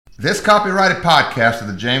This copyrighted podcast of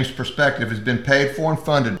the James Perspective has been paid for and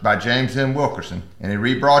funded by James M. Wilkerson. Any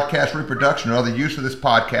rebroadcast, reproduction, or other use of this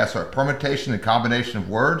podcast are a permutation and combination of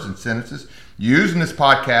words and sentences used in this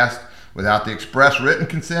podcast without the express written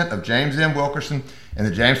consent of James M. Wilkerson and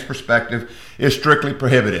the James Perspective is strictly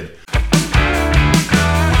prohibited.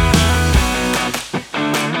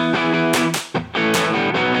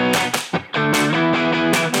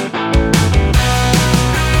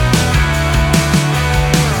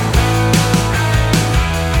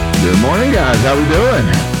 Good morning, guys. How we doing?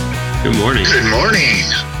 Good morning. Good morning.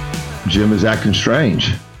 Jim is acting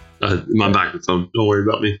strange. My microphone. Don't worry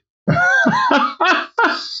about me.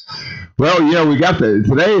 Well, yeah, we got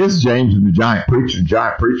today is James and the Giant Preacher. The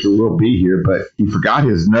Giant Preacher will be here, but he forgot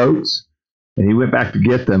his notes and he went back to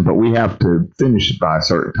get them, but we have to finish it by a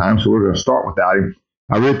certain time, so we're going to start without him.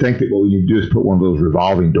 I really think that what we need to do is put one of those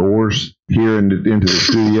revolving doors here into the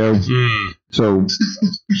studio. So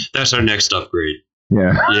that's our next upgrade.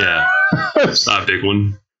 Yeah. It's not a big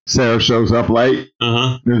one. Sarah shows up late.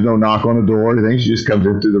 There's no knock on the door or anything. She just comes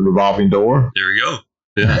in through the revolving door. There we go.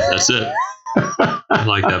 Yeah, that's it. I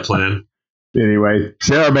like that plan. Anyway,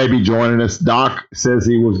 Sarah may be joining us. Doc says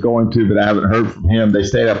he was going to, but I haven't heard from him. They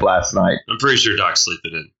stayed up last night. I'm pretty sure Doc's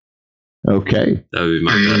sleeping in. Okay. That would be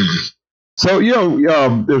my bet. So,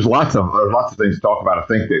 there's lots of things to talk about. I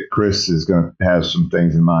think that Chris is going to have some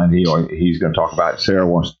things in mind. He's going to talk about. Sarah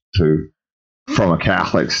wants to, from a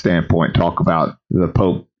Catholic standpoint, talk about the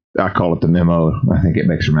Pope. I call it the memo. I think it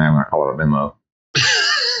makes her mad when I call it a memo.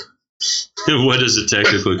 What is it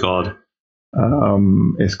technically called?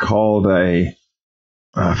 It's called I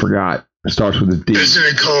forgot. It starts with a D. Isn't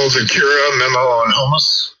it called the Cura Memo on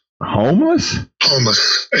Homus? Homeless?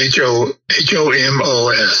 Homus.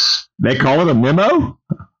 H-O-M-O-S. They call it a memo?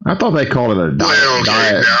 I thought they called it a diet. Well, okay,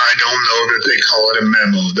 now I don't know that they call it a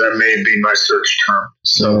memo. That may be my search term.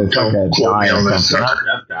 So it's don't like quote me on that something. sucker.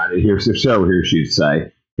 I've got it here. If Sarah were here, she'd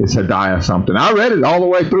say it's a diet something. I read it all the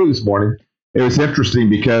way through this morning. It was interesting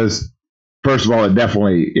because, first of all, it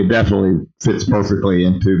definitely fits perfectly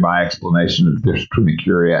into my explanation of the difference between the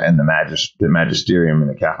Curia and the Magisterium in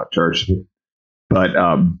the Catholic Church. But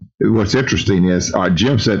what's interesting is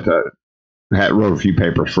Jim wrote a few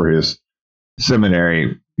papers for his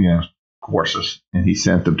seminary, courses, and he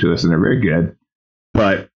sent them to us, and they're very good.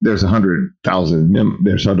 But there's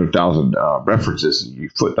 100,000 references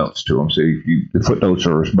and footnotes to them. So the footnotes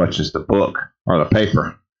are as much as the book or the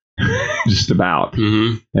paper, just about.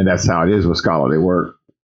 Mm-hmm. And that's how it is with scholarly work.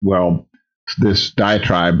 Well, this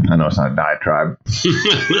diatribe, I know it's not a diatribe.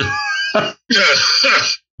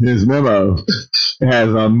 His memo has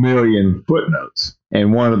 1 million footnotes.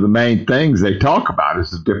 And one of the main things they talk about is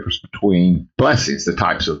the difference between blessings, the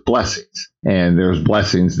types of blessings. And there's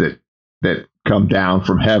blessings that come down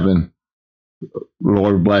from heaven.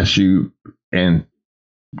 Lord bless you and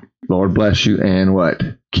what?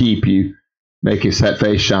 Keep you, make his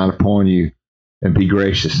face shine upon you, and be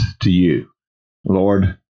gracious to you.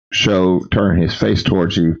 Lord, turn his face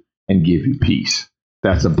towards you and give you peace.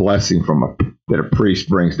 That's a blessing that a priest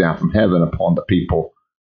brings down from heaven upon the people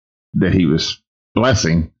that he was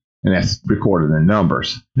blessing, and that's recorded in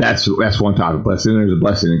Numbers. That's one type of blessing. There's a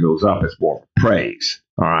blessing that goes up. It's more praise.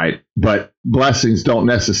 All right. But blessings don't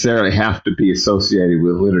necessarily have to be associated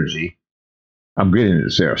with liturgy. I'm getting into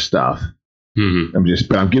Sarah's stuff. Mm-hmm.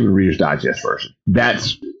 I'm giving Reader's Digest version.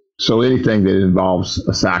 So anything that involves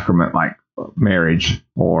a sacrament like marriage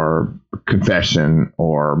or confession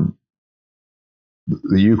or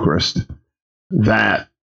the Eucharist, that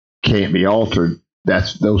can't be altered.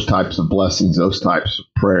 That's those types of blessings, those types of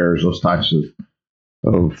prayers, those types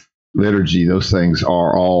of liturgy. Those things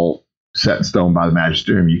are all set in stone by the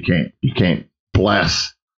magisterium. You can't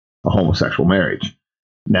bless a homosexual marriage.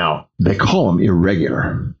 Now they call them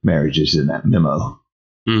irregular marriages in that memo.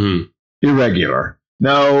 Mm-hmm. Irregular.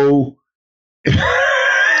 No,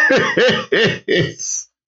 it's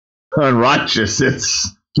unrighteous.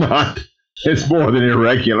 It's not. It's more than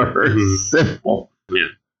irregular. It's simple. Yeah.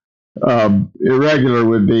 Irregular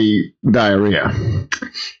would be diarrhea.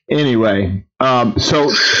 Anyway, no,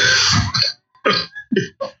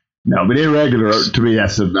 but irregular to me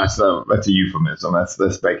that's a euphemism. Let's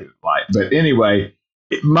make it light. But anyway,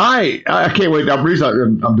 I can't wait. The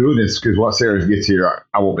reason I'm doing this because once Sarah gets here,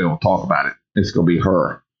 I won't be able to talk about it. It's going to be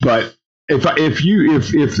her. But if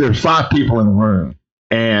there's 5 people in the room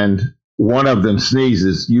and one of them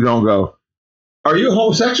sneezes, you don't go, "Are you a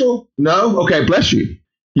homosexual?" No? Okay, bless you.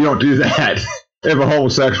 You don't do that. If a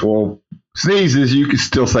homosexual sneezes, you can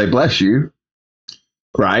still say bless you,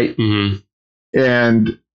 right? Mm-hmm.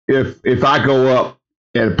 And if I go up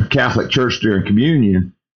at a Catholic church during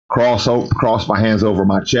communion, cross my hands over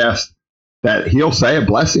my chest, that he'll say a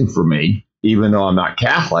blessing for me, even though I'm not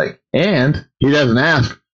Catholic. And he doesn't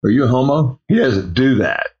ask, are you a homo? He doesn't do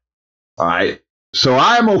that. All right. So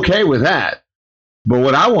I'm okay with that. But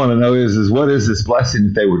what I want to know is what is this blessing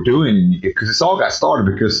that they were doing? Because it's all got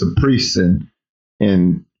started because some priests in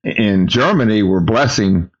Germany were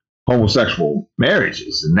blessing homosexual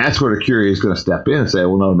marriages. And that's where the curia is going to step in and say,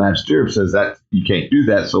 well, no, the magisterium says that you can't do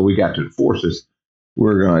that. So we got to enforce this.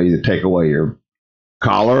 We're going to either take away your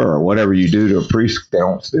collar or whatever you do to a priest. They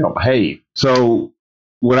don't behave. So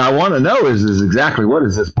what I want to know is exactly what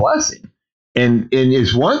is this blessing? And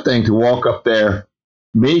it's one thing to walk up there,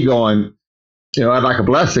 me going, I'd like a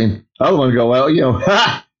blessing. The other one go, well,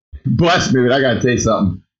 bless me, but I got to tell you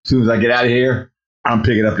something. As soon as I get out of here, I'm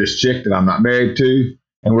picking up this chick that I'm not married to,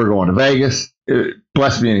 and we're going to Vegas.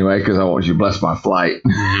 Bless me anyway, because I want you to bless my flight.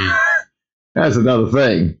 Mm-hmm. That's another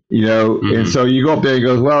thing, Mm-hmm. And so you go up there and he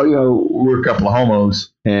goes, well, we're a couple of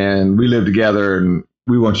homos, and we live together, and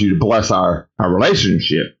we want you to bless our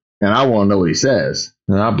relationship. And I want to know what he says.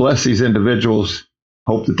 And I bless these individuals,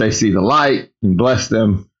 hope that they see the light, and bless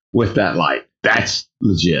them with that light. That's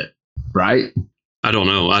legit, right? I don't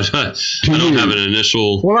know. I don't have an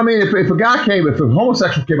initial. Well, I mean, if a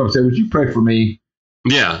homosexual came up and said, would you pray for me?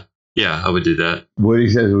 Yeah, I would do that. What he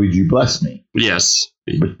says, would you bless me? Yes.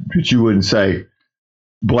 But you wouldn't say,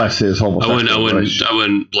 bless his homosexual relationship. I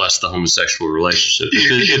wouldn't bless the homosexual relationship.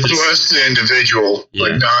 You bless the individual,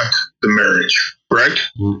 but not the marriage,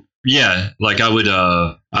 correct? Yeah, like I would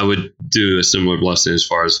do a similar blessing as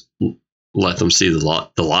far as let them see the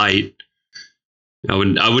light. I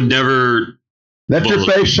would never let your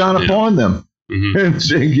face shine upon them, mm-hmm. and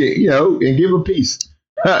give them peace.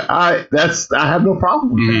 I have no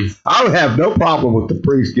problem with mm-hmm. that. I would have no problem with the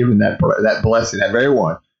priest giving that blessing, that very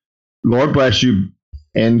one. Lord bless you,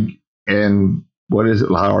 and what is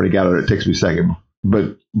it? I already got it. It takes me a second,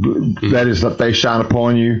 but mm-hmm. that is, let face shine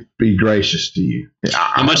upon you, be gracious to you.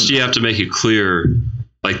 How much do you have to make it clear,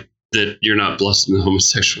 like that you're not blessing the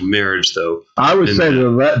homosexual marriage, though? I would say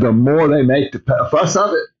the more they make a fuss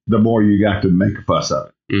of it, the more you got to make a fuss of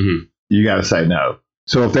it. Mm-hmm. You got to say no.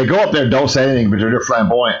 So if they go up there and don't say anything, but they're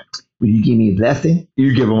flamboyant, will you give me a blessing?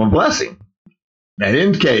 You give them a blessing. They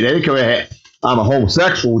didn't come in, hey, I'm a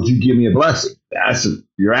homosexual, would you give me a blessing?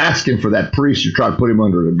 You're asking for that priest. You're trying to put him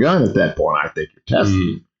under the gun at that point. I think you're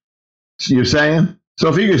testing. Mm-hmm. You're saying? So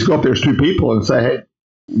if you just go up there as two people and say, hey,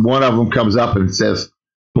 one of them comes up and says,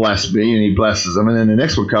 bless me, and he blesses them, and then the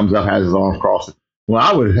next one comes up, has his arms crossed. Well,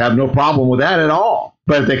 I would have no problem with that at all.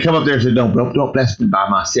 But if they come up there and say, don't bless me by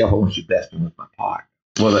myself, I want you to bless me with my heart.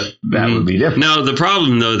 Well, that mm-hmm. would be different. Now, the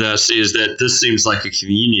problem, though, is that this seems like a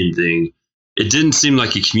communion thing. It didn't seem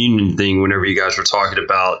like a communion thing whenever you guys were talking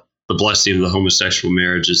about the blessing of the homosexual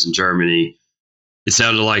marriages in Germany. It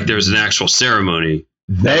sounded like there was an actual ceremony.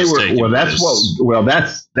 That's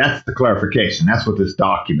the clarification. That's what this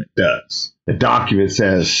document does. The document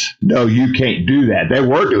says, no, you can't do that. They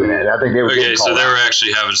were doing that. I think they were. Okay, so they were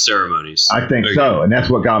actually having ceremonies. I think so, and that's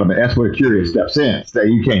what got them. That's where Curia steps in. Say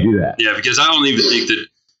you can't do that. Yeah, because I don't even think that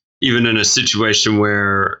even in a situation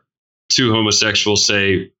where two homosexuals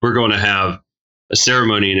say we're going to have a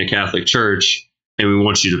ceremony in a Catholic church and we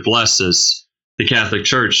want you to bless us, the Catholic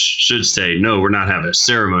Church should say, no, we're not having a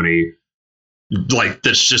ceremony. Like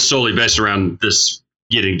that's just solely based around this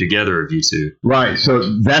getting together of you two. Right.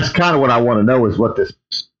 So that's kind of what I want to know is what this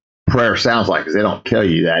prayer sounds like, because they don't tell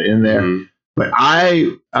you that in there. Mm-hmm. But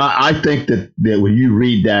I think that when you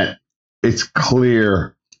read that, it's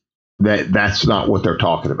clear that that's not what they're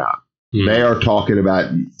talking about. Mm-hmm. They are talking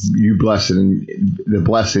about you blessing, the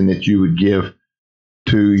blessing that you would give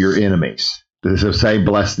to your enemies. It's the same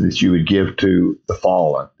blessing that you would give to the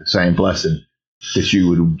fallen, the same blessing that you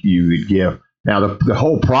would give. Now, the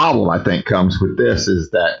whole problem, I think, comes with this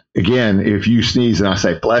is that, again, if you sneeze and I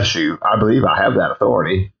say, bless you, I believe I have that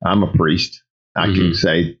authority. I'm a priest. I mm-hmm. can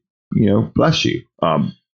say, bless you.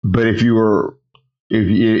 But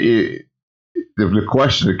the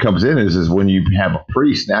question that comes in is when you have a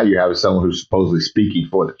priest, now you have someone who's supposedly speaking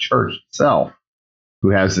for the church itself,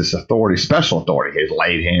 who has this authority, special authority. He's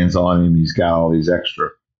laid hands on him. He's got all these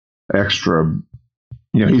extra,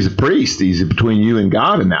 he's a priest. He's between you and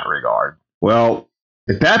God in that regard. Well,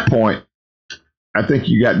 at that point, I think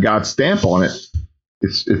you got God's stamp on it.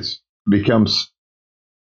 It becomes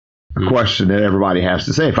a question that everybody has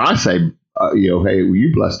to say. If I say, hey, will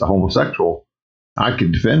you bless the homosexual? I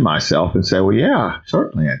could defend myself and say, well, yeah,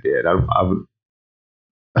 certainly I did. I would.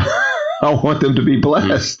 I want them to be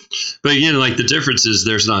blessed. But again, like the difference is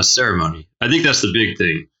there's not a ceremony. I think that's the big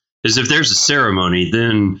thing. Is if there's a ceremony,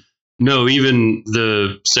 then No, even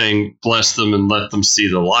the saying bless them and let them see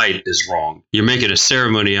the light is wrong. You're making a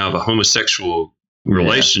ceremony out of a homosexual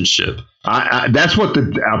relationship. That's what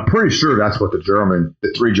I'm pretty sure that's what the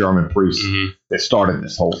 3 German priests that started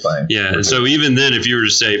this whole thing. Yeah, and so even then, if you were to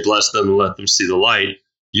say bless them and let them see the light,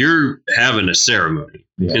 you're having a ceremony.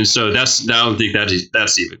 Yeah. And so I don't think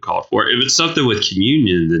that's even called for. If it's something with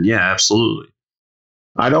communion, then yeah, absolutely.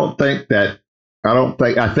 I think that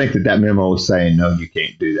memo is saying, no, you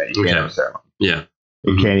can't do that. You can't have a ceremony. Yeah.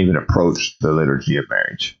 You can't even approach the liturgy of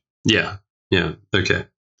marriage. Yeah. Yeah. Okay.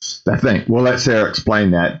 I think. We'll let Sarah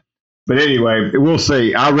explain that. But anyway, we'll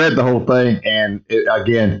see. I read the whole thing, and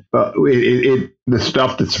the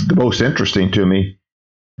stuff that's the most interesting to me,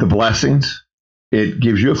 the blessings, it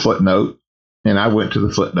gives you a footnote, and I went to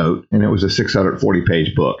the footnote, and it was a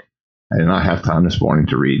 640-page book. I did not have time this morning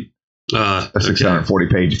to read a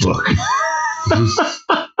 640-page book.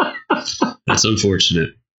 That's unfortunate.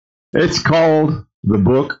 It's called The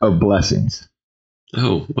Book of Blessings.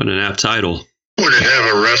 Oh, what an apt title. Would it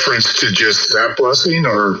have a reference to just that blessing,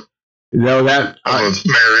 or no, that of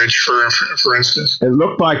marriage, for instance? It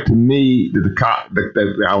looked like to me that I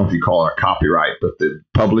don't know if you call it a copyright, but the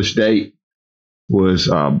published date was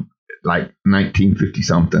like 1950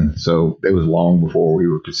 something. So it was long before we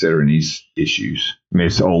were considering these issues. I mean,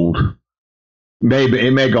 it's old.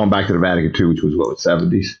 It may have gone back to the Vatican II, which was what,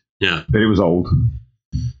 70s? Yeah. But it was old.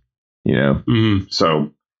 You know? Mm-hmm.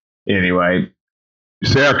 So anyway,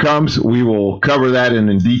 Sarah comes, we will cover that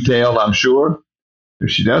in detail, I'm sure. If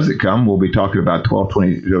she doesn't come, we'll be talking about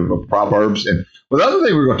 1220 Proverbs. And the other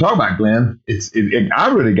thing we're going to talk about, Glenn, I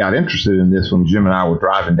really got interested in this when Jim and I were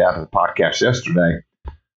driving down to the podcast yesterday.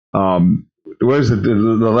 What is it? The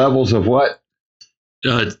levels of what?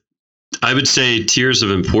 I would say tiers of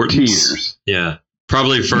importance. Tiers. Yeah.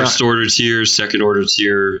 Probably first order tier, second order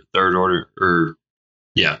tier, third order,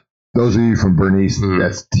 yeah. Those of you from Bernice,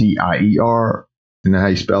 that's TIER. You know how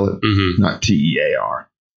you spell it? Mm-hmm. Not TEAR.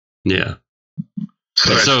 Yeah.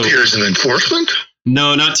 So tiers of enforcement?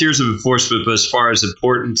 No, not tiers of enforcement, but as far as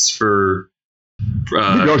importance for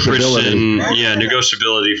Christian,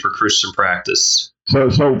 negotiability for Christian practice.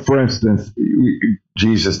 So for instance,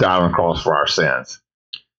 Jesus died on the cross for our sins,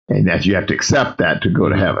 and that you have to accept that to go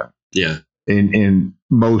to heaven. Yeah. In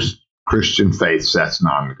most Christian faiths, that's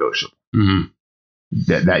non-negotiable. Mm-hmm.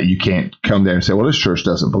 That you can't come there and say, well, this church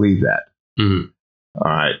doesn't believe that. Mm-hmm. All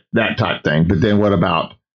right, that type thing. But then what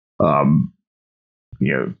about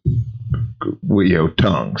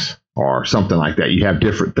tongues or something like that? You have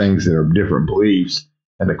different things that are different beliefs,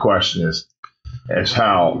 and the question is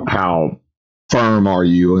how firm are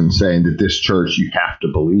you in saying that this church you have to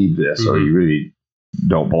believe this, or you really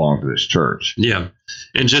don't belong to this church? Yeah,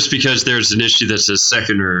 and just because there's an issue that's a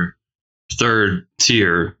second or third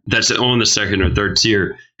tier, that's on the second or third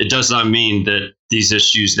tier, it does not mean that these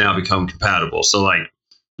issues now become compatible. So like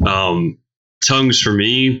tongues for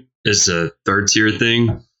me is a third tier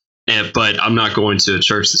thing, but I'm not going to a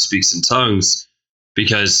church that speaks in tongues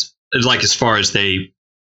because like as far as they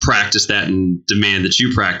practice that and demand that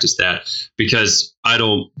you practice that, because I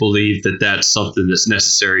don't believe that that's something that's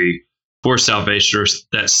necessary for salvation, or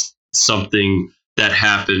that's something that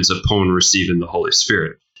happens upon receiving the Holy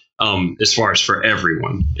Spirit. As far as for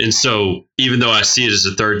everyone. And so even though I see it as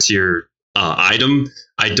a third tier item,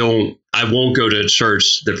 I won't go to a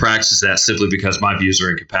church that practices that simply because my views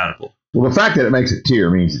are incompatible. Well, the fact that it makes it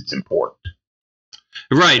tier means it's important.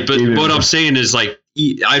 Right. But what I'm saying is like,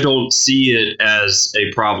 I don't see it as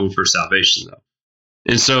a problem for salvation though.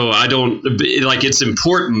 And so it's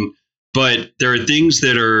important, but there are things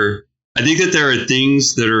I think that there are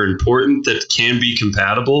things that are important that can be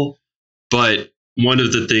compatible, but one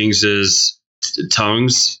of the things is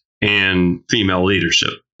tongues and female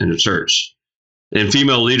leadership in a church. And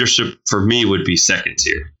female leadership for me would be second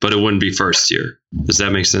tier, but it wouldn't be first tier. Does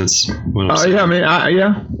that make sense? I do.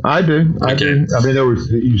 I do. I mean,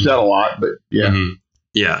 you said a lot, but yeah. Mm-hmm.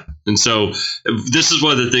 Yeah. And so this is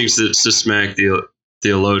one of the things that systematic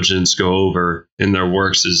theologians go over in their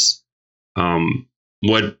works is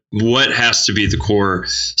what has to be the core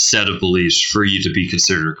set of beliefs for you to be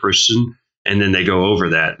considered a Christian. And then they go over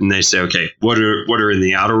that and they say, okay, what are in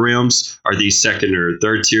the outer realms? Are these second or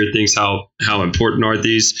third tier things? How important are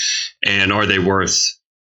these? And are they worth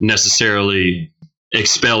necessarily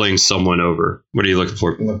expelling someone over? What are you looking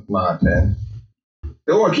for? My pen.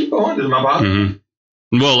 Don't worry, keep going. This is my bottom.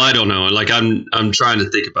 Mm-hmm. Well, I don't know. Like I'm trying to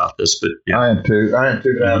think about this, but yeah. I am too. I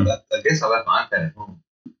guess I left my pen at home.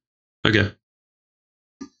 Okay.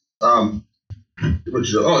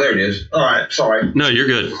 There it is. All right. Sorry. No, you're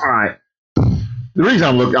good. All right. The reason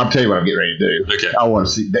I'll tell you what I'm getting ready to do. Okay. I want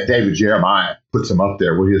to see that David Jerima puts them up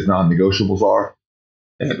there where his non-negotiables are.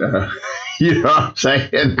 And, you know what I'm saying?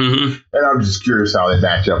 Mm-hmm. And I'm just curious how they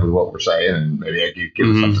match up with what we're saying, and maybe I give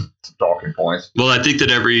us some talking points. Well, I think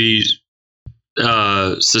that every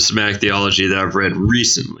systematic theology that I've read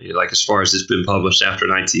recently, like as far as it's been published after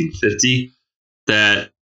 1950,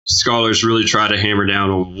 that scholars really try to hammer down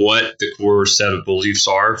on what the core set of beliefs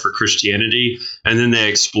are for Christianity, and then they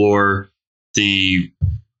explore the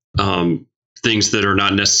things that are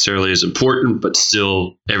not necessarily as important, but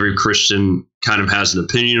still every Christian kind of has an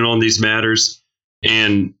opinion on these matters.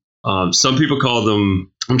 And some people call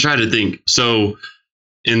them, I'm trying to think. So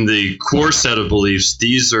in the core set of beliefs,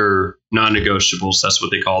 these are non-negotiables. That's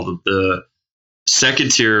what they call them. The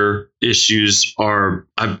second tier issues are,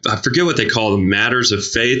 I forget what they call them, matters of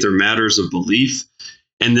faith or matters of belief.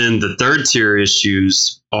 And then the third tier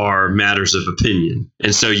issues are matters of opinion.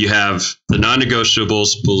 And so you have the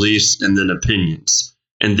non-negotiables, beliefs, and then opinions.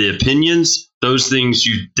 And the opinions, those things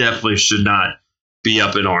you definitely should not be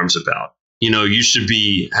up in arms about. You know, you should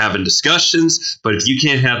be having discussions, but if you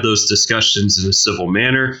can't have those discussions in a civil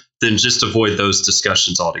manner, then just avoid those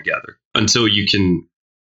discussions altogether until you can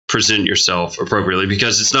present yourself appropriately,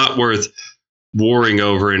 because it's not worth warring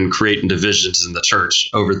over and creating divisions in the church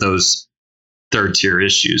over those third tier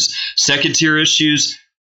issues. Second tier issues,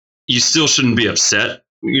 you still shouldn't be upset,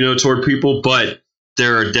 toward people, but these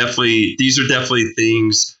are definitely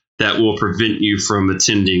things that will prevent you from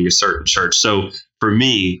attending a certain church. So for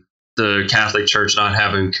me, the Catholic Church not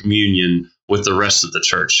having communion with the rest of the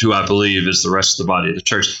church, who I believe is the rest of the body of the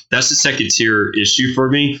church, that's a second tier issue for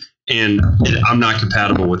me. And I'm not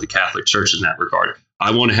compatible with the Catholic Church in that regard.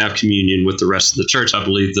 I want to have communion with the rest of the church. I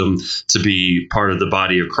believe them to be part of the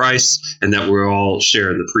body of Christ and that we're all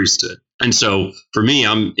sharing the priesthood. And so for me,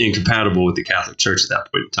 I'm incompatible with the Catholic Church at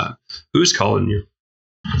that point in time. Who's calling you?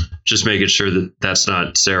 Just making sure that that's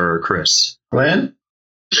not Sarah or Chris. Glenn?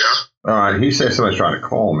 Yeah. All right. He said somebody's trying to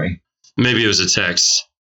call me. Maybe it was a text.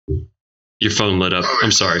 Your phone lit up.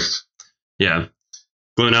 I'm sorry. Yeah.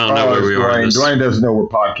 Glenn, I don't know where we are. Dwayne doesn't know we're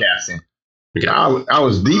podcasting. Okay. I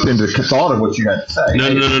was deep into thought of what you had to say.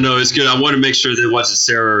 No. It's good. I want to make sure that it wasn't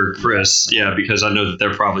Sarah or Chris. Yeah, because I know that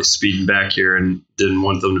they're probably speeding back here and didn't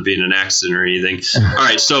want them to be in an accident or anything. All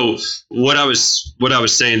right. So what I was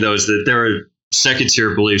saying though is that there are second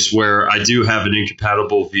tier beliefs where I do have an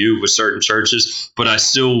incompatible view with certain churches, but I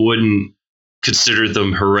still wouldn't consider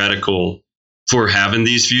them heretical for having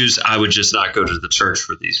these views. I would just not go to the church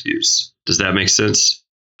for these views. Does that make sense?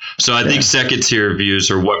 So I think second tier views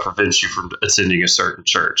are what prevents you from attending a certain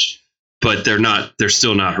church, but they're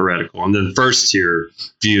still not heretical. And then first tier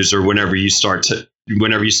views are whenever you start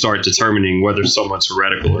determining whether someone's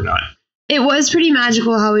heretical or not. It was pretty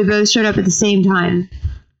magical how we both showed up at the same time.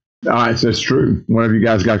 All right, so that's true. One of you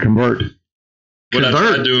guys got to convert. What I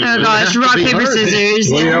tried doing. Oh gosh, rock, paper,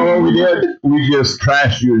 scissors. Well, you know what we did? We just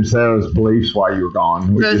trashed you and Sarah's beliefs while you were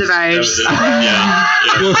gone. Both of ours. Yeah.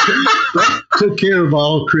 That took care of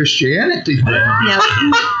all Christianity then. Yep.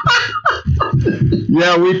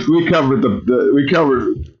 Yeah, we covered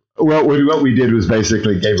what we did was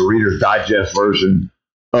basically gave a Reader's Digest version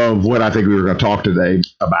of what I think we were going to talk today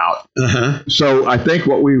about. Uh-huh. So I think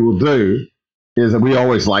what we will do is that we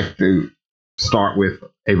always like to start with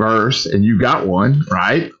a verse, and you got one,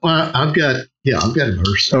 right? Well, I've got a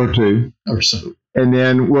verse Or two. or so. And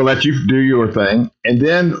then we'll let you do your thing. And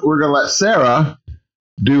then we're going to let Sarah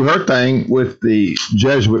do her thing with the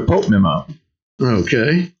Jesuit Pope memo.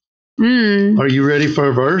 Okay. Are you ready for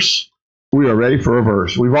a verse? We are ready for a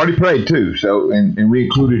verse. We've already prayed too, so and we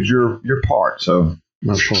included your part. So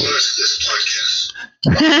My part. This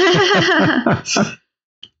podcast.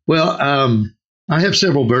 Well, I have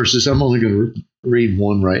several verses. I'm only going to read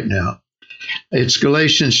one right now. It's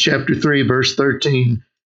Galatians chapter 3, verse 13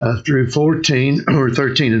 through 14, or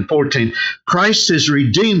 13 and 14. Christ has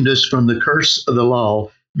redeemed us from the curse of the law,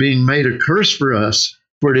 being made a curse for us.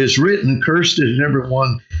 For it is written, cursed is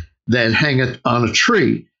everyone that hangeth on a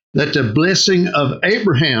tree, that the blessing of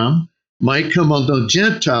Abraham might come on the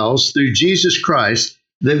Gentiles through Jesus Christ,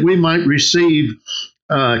 that we might receive,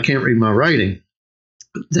 I can't read my writing,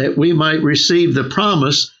 that we might receive the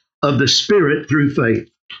promise of the Spirit through faith.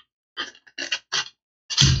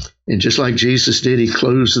 And just like Jesus did, he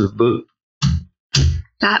closed the book.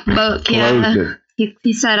 That book, closed yeah. it.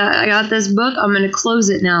 He said, I got this book. I'm going to close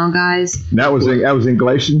it now, guys. That was in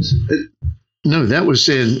Galatians? No, that was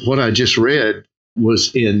in what I just read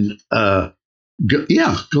was in,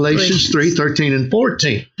 Galatians 3, 13 and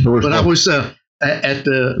 14. But I was at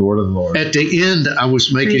the word of the Lord. At the end, I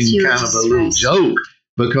was making kind of a little joke,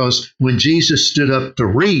 because when Jesus stood up to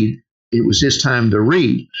read, it was his time to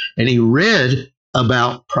read. And he read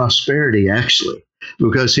about prosperity, actually,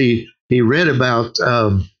 because he read about,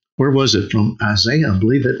 where was it? From Isaiah, I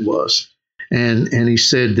believe it was. And he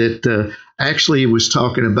said that actually he was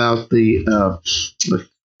talking about the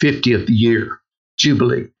 50th year,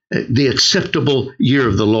 Jubilee, the acceptable year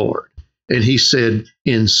of the Lord. And he said,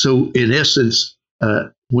 in essence,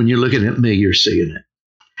 when you're looking at me, you're seeing it.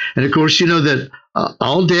 And of course, you know that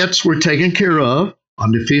all debts were taken care of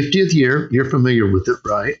on the 50th year. You're familiar with it,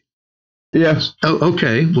 right? Yes. Oh,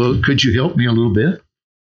 okay. Well, could you help me a little bit?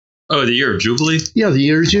 Oh, the year of Jubilee? Yeah, the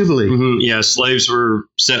year of Jubilee. Mm-hmm. Yeah, slaves were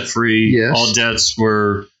set free. Yes. All debts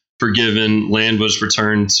were forgiven. Land was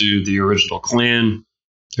returned to the original clan.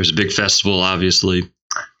 There's a big festival, obviously.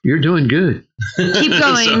 You're doing good. Keep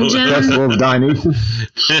going, Jim. Festival of Dionysus.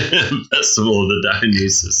 Festival of the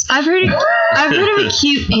Dionysus. I've heard of a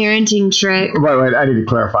cute parenting trick. Wait, I need to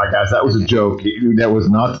clarify, guys. That was a joke. That was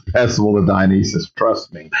not the Festival of Dionysus.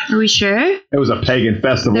 Trust me. Are we sure? It was a pagan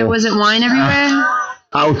festival. There wasn't wine everywhere?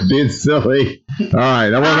 I was being silly. All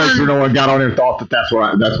right. I want to make sure no one got on here and thought that that's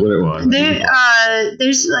what it was.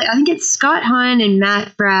 There's I think it's Scott Hahn and Matt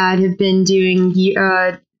Frad have been doing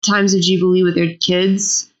times of Jubilee with their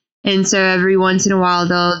kids. And so every once in a while,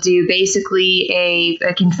 they'll do basically a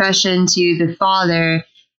confession to the father,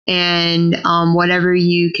 and whatever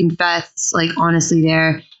you confess, like honestly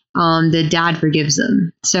there, the dad forgives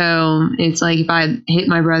them. So it's like if I hit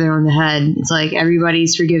my brother on the head, it's like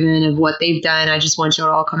everybody's forgiven of what they've done. I just want you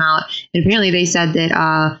to all come out. And apparently they said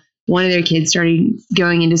that one of their kids started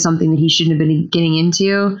going into something that he shouldn't have been getting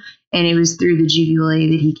into, and it was through the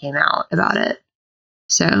Jubilee that he came out about it.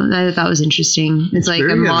 So I thought that was interesting. It's like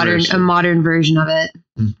a modern version of it.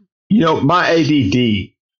 You know, my ADD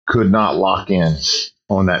could not lock in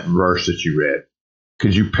on that verse that you read.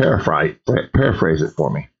 Could you paraphrase it for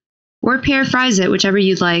me? Or paraphrase it, whichever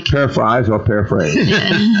you'd like. Paraphrase or paraphrase.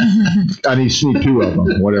 I need to see two of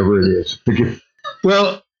them, whatever it is.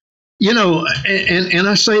 Well, you know, and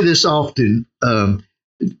I say this often,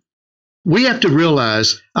 we have to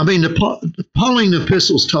realize, I mean, the Pauline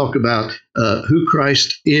epistles talk about who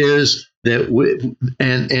Christ is,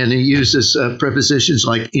 and he uses prepositions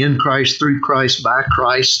like in Christ, through Christ, by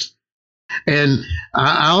Christ. And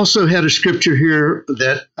I also had a scripture here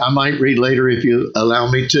that I might read later if you allow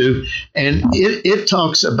me to. And it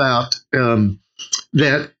talks about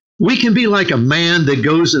that we can be like a man that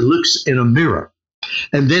goes and looks in a mirror,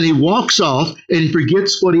 and then he walks off and he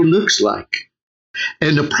forgets what he looks like.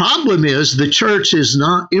 And the problem is the church has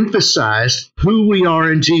not emphasized who we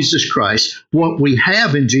are in Jesus Christ, what we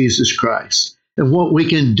have in Jesus Christ, and what we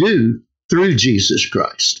can do through Jesus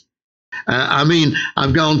Christ. I mean,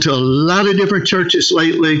 I've gone to a lot of different churches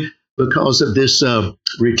lately because of this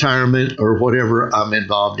retirement or whatever I'm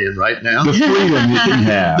involved in right now. The freedom that you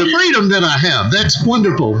have. The freedom that I have. That's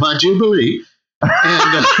wonderful. My Jubilee.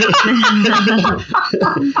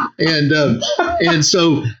 And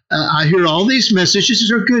so I hear all these messages.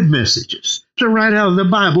 They're good messages. They're right out of the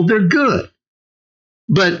Bible. They're good.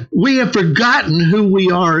 But we have forgotten who we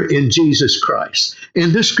are in Jesus Christ.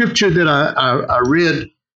 In this scripture that I read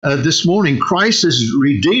this morning, Christ has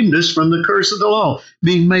redeemed us from the curse of the law,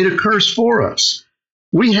 being made a curse for us.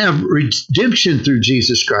 We have redemption through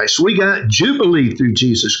Jesus Christ. We got Jubilee through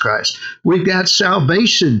Jesus Christ. We've got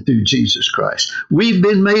salvation through Jesus Christ. We've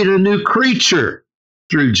been made a new creature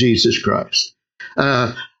through Jesus Christ.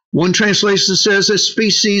 One translation says a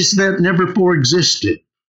species that never before existed.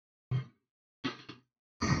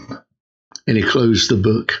 And he closed the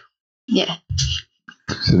book. Yeah.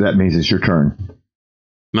 So that means it's your turn.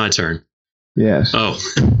 My turn. Yes. Oh.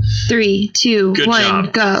 3, 2, Good 1,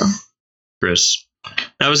 job. go. Chris.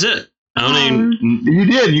 That was it. I don't even. You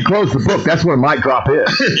did. You closed the book. That's when mic drop is.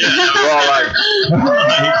 Yeah, We're all like.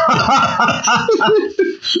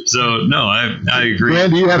 So, no, I agree.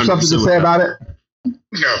 Glenn, do you have something to say about it?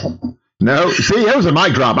 No. No. See, it was a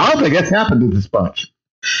mic drop. I don't think that's happened to this bunch.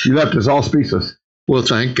 You left us all speechless. Well,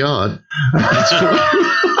 thank God.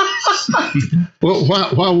 Well,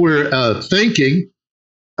 while we're thinking,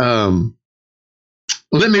 let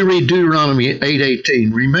me read Deuteronomy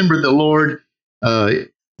 8:18. Remember the Lord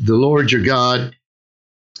your God,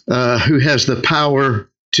 who has the power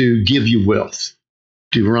to give you wealth.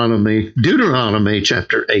 Deuteronomy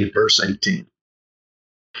chapter 8, verse 18.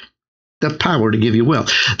 The power to give you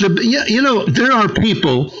wealth. There are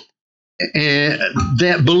people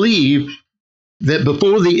that believe that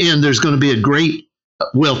before the end, there's going to be a great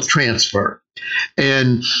wealth transfer.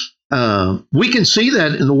 And we can see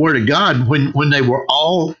that in the Word of God when they were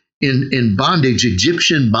all in bondage,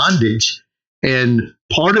 Egyptian bondage. And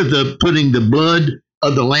part of the putting the blood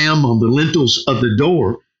of the lamb on the lintels of the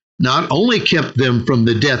door not only kept them from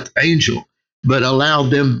the death angel, but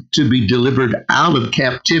allowed them to be delivered out of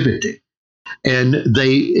captivity. And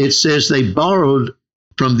it says they borrowed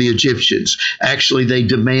from the Egyptians. Actually, they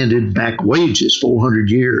demanded back wages,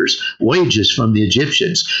 400 years, wages from the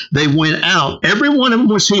Egyptians. They went out. Every one of them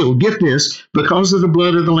was healed. Get this, because of the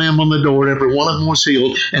blood of the Lamb on the door, every one of them was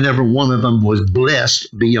healed, and every one of them was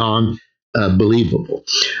blessed beyond believable.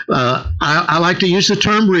 I like to use the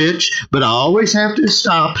term rich, but I always have to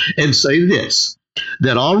stop and say this,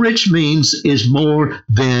 that all rich means is more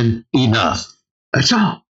than enough. That's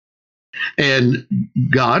all. And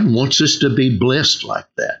God wants us to be blessed like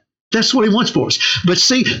that. That's what he wants for us. But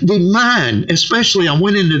see, the mind, especially, I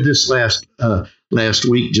went into this last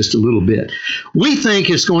week just a little bit. We think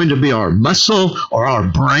it's going to be our muscle or our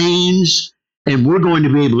brains, and we're going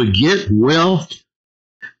to be able to get wealth.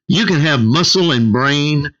 You can have muscle and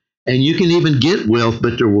brain, and you can even get wealth,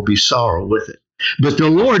 but there will be sorrow with it. But the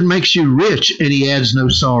Lord makes you rich, and he adds no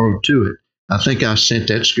sorrow to it. I think I sent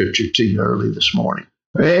that scripture to you early this morning.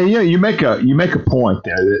 And you make a point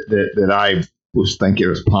there that I was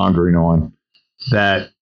pondering on, that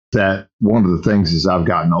one of the things as I've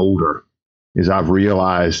gotten older is I've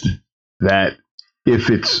realized that if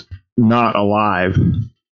it's not alive,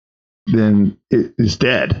 then it is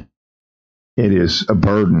dead. It is a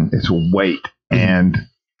burden. It's a weight. And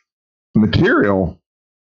material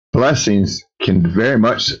blessings can very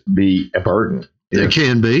much be a burden. They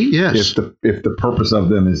can be, yes. If the purpose of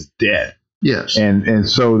them is dead. Yes. And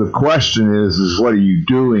so the question is what are you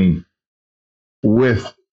doing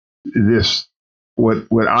with this, what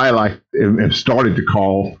I like have started to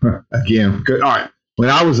call, again, all right, when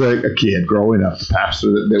I was a kid growing up, the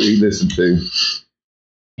pastor that we listened to,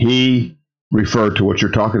 he referred to what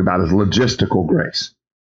you're talking about as logistical grace,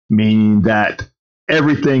 meaning that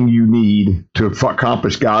everything you need to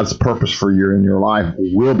accomplish God's purpose for you in your life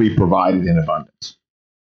will be provided in abundance.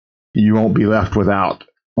 You won't be left without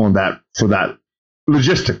for that.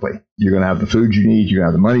 Logistically, you're going to have the food you need, you're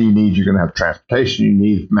going to have the money you need, you're going to have transportation you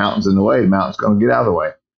need. Mountains in the way, the mountain's going to get out of the way.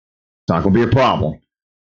 It's not going to be a problem,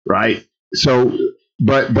 right? So,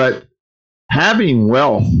 but having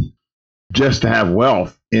wealth just to have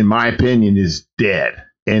wealth, in my opinion, is dead,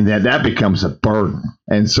 and that becomes a burden.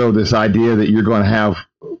 And so this idea that you're going to have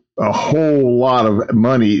a whole lot of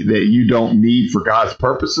money that you don't need for God's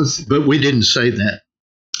purposes. But we didn't say that.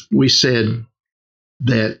 We said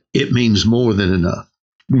that it means more than enough.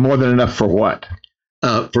 More than enough for what?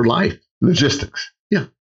 For life. Logistics. Yeah.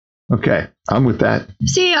 Okay. I'm with that.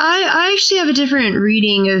 See, I actually have a different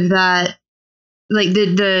reading of that, like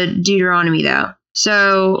the Deuteronomy though.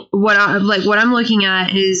 So what I'm looking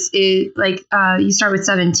at is you start with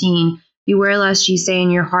 17. Beware lest you say in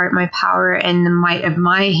your heart, my power and the might of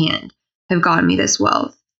my hand have gotten me this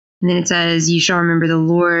wealth. And then it says, you shall remember the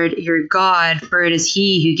Lord your God, for it is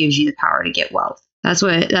he who gives you the power to get wealth.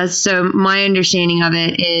 So my understanding of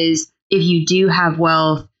it is, if you do have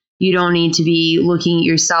wealth, you don't need to be looking at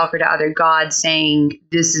yourself or to other gods saying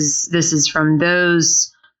this is from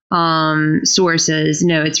those sources.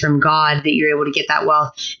 No, it's from God that you're able to get that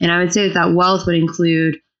wealth. And I would say that wealth would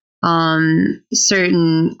include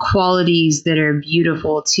certain qualities that are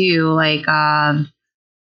beautiful too, like I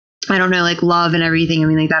don't know, like love and everything. I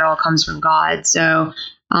mean, like that all comes from God. So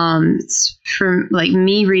from like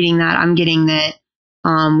me reading that, I'm getting that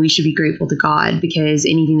we should be grateful to God because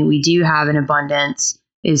anything that we do have in abundance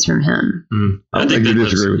is from him. I don't think you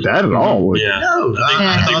disagree with that at all. Yeah. No,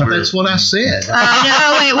 I thought that's what I said.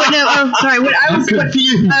 Sorry. What I was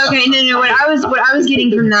confused. Okay, no. What I was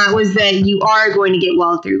getting from that was that you are going to get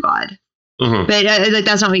wealth through God. Uh-huh. But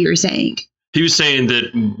that's not what you were saying. He was saying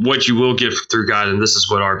that what you will get through God, and this is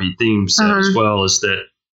what RB Theme said as well, is that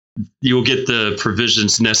you will get the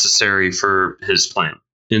provisions necessary for his plan.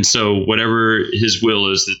 And so whatever his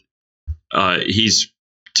will is that he's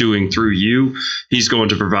doing through you, he's going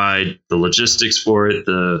to provide the logistics for it,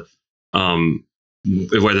 the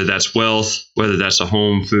whether that's wealth, whether that's a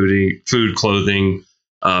home, food, clothing,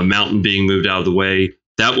 mountain being moved out of the way.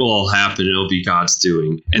 That will all happen. It'll be God's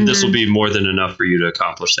doing. And this will be more than enough for you to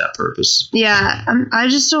accomplish that purpose. Yeah, I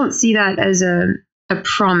just don't see that as a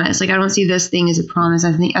promise. Like, I don't see this thing as a promise.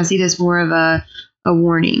 I see this more of a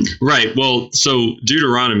warning. Right. Well, so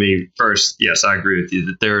Deuteronomy, first, yes, I agree with you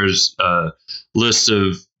that there is a list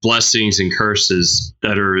of blessings and curses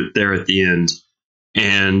that are there at the end.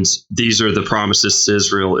 And these are the promises to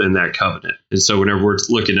Israel in that covenant. And so whenever we're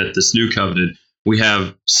looking at this new covenant, we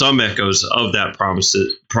have some echoes of that promise,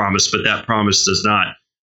 but that promise does not,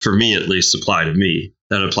 for me at least, apply to me.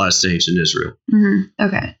 That applies to ancient Israel. Mm-hmm.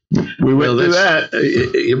 Okay. We went through that.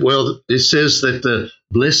 It says that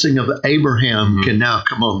blessing of Abraham can now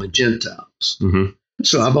come on the Gentiles. Mm-hmm.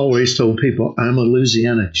 So I've always told people I'm a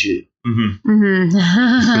Louisiana Jew. Mm-hmm.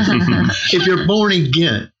 If you're born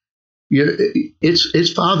again,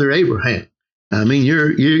 it's Father Abraham. I mean,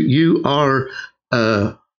 you are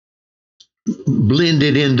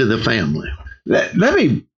blended into the family. Let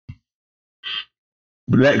me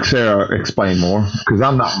let Sarah explain more, because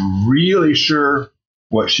I'm not really sure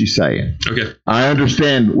what she's saying. Okay. I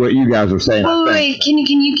understand what you guys are saying. Oh wait, can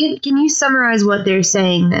you summarize what they're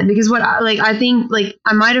saying then? Because I think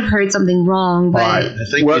I might have heard something wrong, but I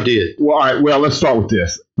think you did. Well, all right. Well, let's start with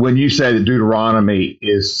this. When you say that Deuteronomy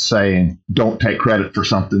is saying don't take credit for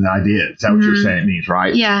something I did, is that what you're saying it means,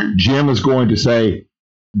 right? Yeah. Jim is going to say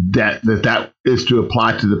that is to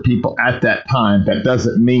apply to the people at that time. That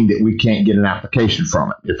doesn't mean that we can't get an application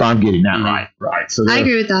from it, if I'm getting that right. So I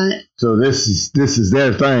agree with that. So this is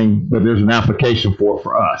their thing, but there's an application for it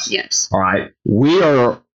for us. Yes. All right.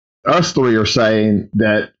 Us three are saying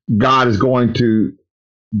that God is going to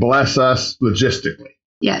bless us logistically.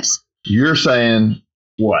 Yes. You're saying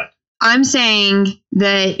what? I'm saying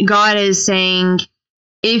that God is saying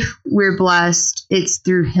if we're blessed, it's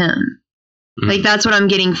through Him. Like, that's what I'm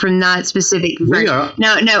getting from that specific verse. We are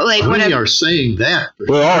saying that.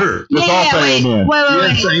 We're all saying amen. Wait.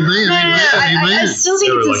 Yes, amen. I still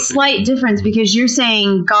think it's a slight difference, because you're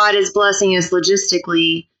saying God is blessing us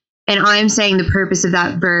logistically, and I'm saying the purpose of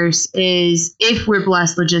that verse is if we're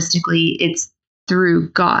blessed logistically, it's through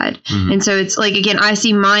God. Mm-hmm. And so it's like, again, I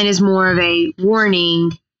see mine as more of a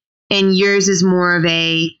warning, and yours is more of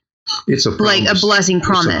a blessing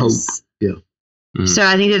promise. Yeah. Mm-hmm. So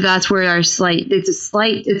I think that's where it's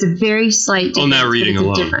a very slight difference. On that reading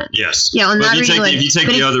alone. Difference. Yes. Yeah, on that reading alone. If you take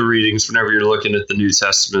the other readings, whenever you're looking at the New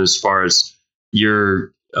Testament, as far as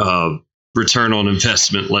your return on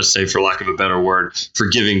investment, let's say, for lack of a better word, for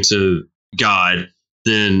giving to God,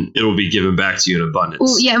 then it will be given back to you in abundance.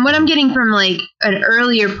 Well, yeah, and what I'm getting from an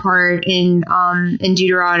earlier part in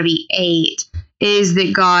Deuteronomy 8 is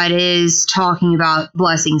that God is talking about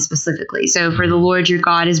blessing specifically. So for the Lord your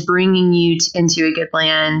God is bringing you into a good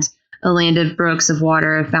land, a land of brooks of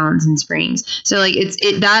water, of fountains and springs. So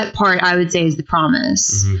that part I would say is the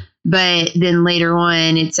promise. Mm-hmm. But then later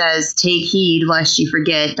on it says, take heed lest you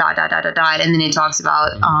forget, ... And then it talks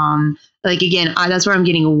about, again, that's where I'm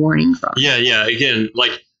getting a warning from. Yeah. Again,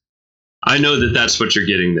 I know that's what you're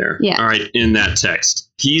getting there. Yeah. All right. In that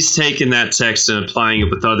text, he's taken that text and applying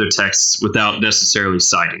it with other texts without necessarily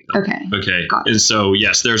citing them. Okay. And so,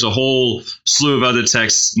 yes, there's a whole slew of other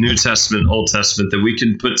texts, New Testament, Old Testament, that we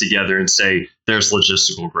can put together and say there's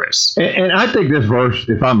logistical grace. And I think this verse,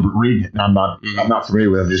 if I'm reading it, I'm not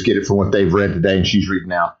familiar with it, I just get it from what they've read today and she's reading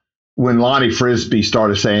now. When Lonnie Frisbee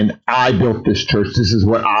started saying, I built this church, this is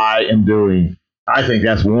what I am doing, I think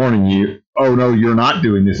that's warning you. Oh, no, you're not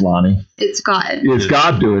doing this, Lonnie. It's God. It's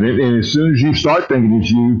God doing it. And as soon as you start thinking it's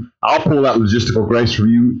you, I'll pull that logistical grace from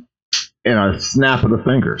you in a snap of the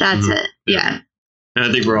fingers. That's it. Yeah. And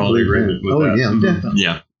I think we're all in agreement with that. Yeah, definitely.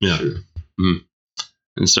 Yeah. Sure. Mm-hmm.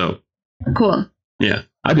 And so. Cool. Yeah.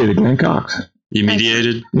 I did it, Glenn Cox. You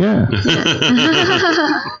mediated? Yeah.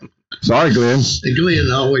 Sorry, Glenn.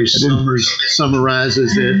 Glenn always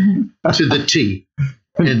summarizes it to the T.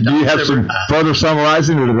 And do you have some further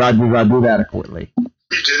summarizing, or did I do it adequately? You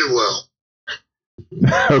did it well.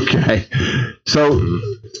 Okay. So,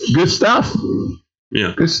 good stuff.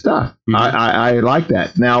 Yeah. Good stuff. Mm-hmm. I like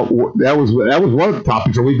that. Now, that was one of the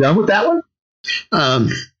topics. Are we done with that one?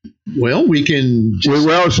 Well, we can tag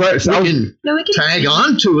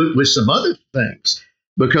on to it with some other things.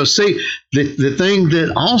 Because, see, the thing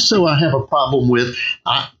that also I have a problem with,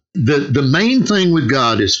 the main thing with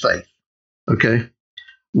God is faith. Okay?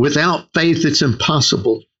 Without faith, it's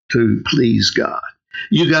impossible to please God.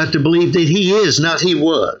 You got to believe that He is, not He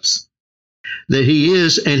was. That He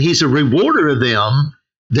is, and He's a rewarder of them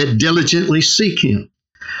that diligently seek Him.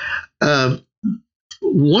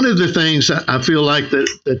 One of the things I feel like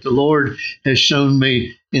that the Lord has shown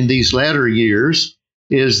me in these latter years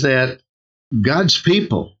is that God's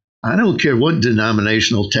people, I don't care what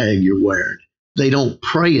denominational tag you're wearing, they don't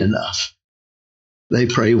pray enough. They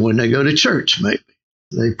pray when they go to church, maybe.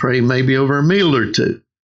 They pray maybe over a meal or two.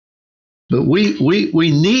 But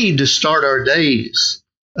we need to start our days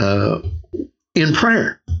in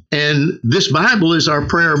prayer. And this Bible is our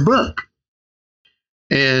prayer book.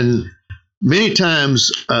 And many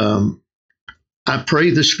times I pray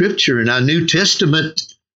the Scripture in our New Testament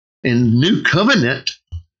and New Covenant,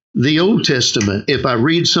 the Old Testament. If I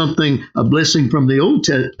read something, a blessing from the Old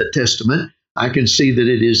Testament, I can see that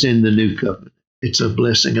it is in the New Covenant. It's a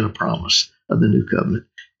blessing and a promise of the New Covenant.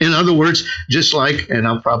 In other words, just like, and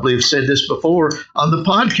I probably have said this before on the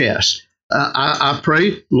podcast, I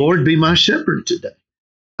pray, Lord, be my shepherd today.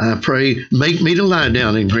 I pray, make me to lie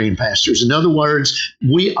down in green pastures. In other words,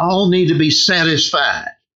 we all need to be satisfied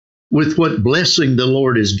with what blessing the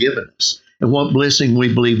Lord has given us and what blessing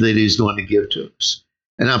we believe that He's going to give to us.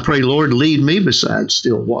 And I pray, Lord, lead me beside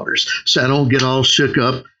still waters so I don't get all shook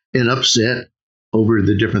up and upset over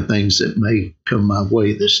the different things that may come my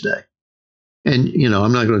way this day. And,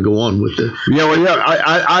 I'm not going to go on with the...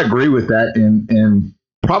 I agree with that. And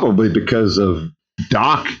probably because of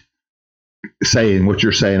Doc saying what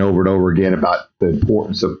you're saying over and over again about the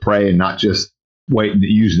importance of praying, not just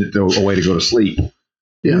using it as a way to go to sleep.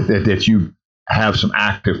 Yeah. That you have some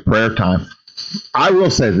active prayer time. I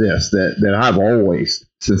will say this, that I've always,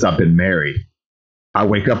 since I've been married, I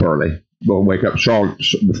wake up early. Well, wake up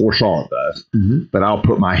before Charlotte does. Mm-hmm. But I'll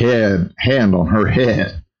put my hand on her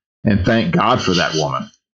head and thank God for that woman.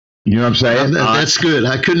 You know what I'm saying? That's good.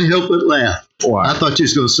 I couldn't help but laugh. Why? I thought you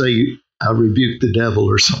was going to say, I rebuke the devil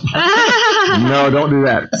or something. No, don't do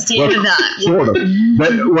that. Stand with that. Sort of.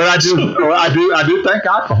 But what I do thank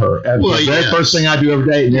God for her. That's the very first thing I do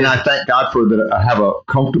every day. And then I thank God for that I have a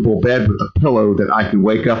comfortable bed with a pillow that I can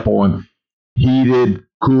wake up on, heated,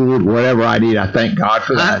 cooled, whatever I need. I thank God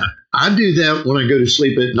for that. I do that when I go to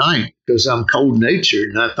sleep at night because I'm cold-natured.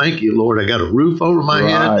 And I thank you, Lord. I got a roof over my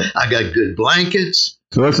head. I got good blankets.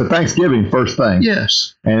 So it's a Thanksgiving first thing.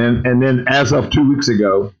 Yes. And then as of 2 weeks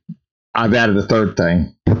ago, I've added a third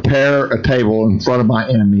thing. Prepare a table in front of my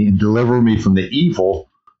enemy and deliver me from the evil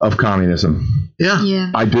of communism.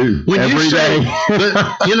 Yeah. I do. Every day.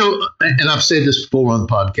 But, and I've said this before on the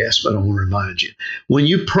podcast, but I want to remind you. When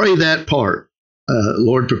you pray that part,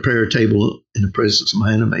 Lord, prepare a table in the presence of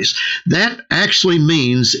my enemies, that actually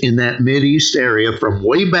means in that Mideast area from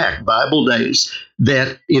way back Bible days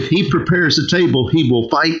that if He prepares a table, He will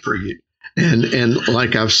fight for you. And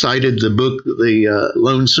like I've cited the book, The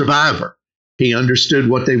Lone Survivor, he understood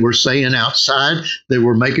what they were saying outside. They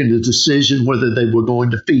were making the decision whether they were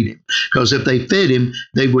going to feed him. Because if they fed him,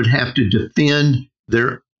 they would have to defend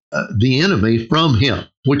the enemy from him,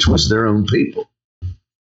 which was their own people.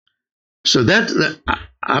 So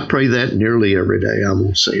I pray that nearly every day. I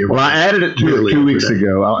won't say every day. Well, I added it to it 2 weeks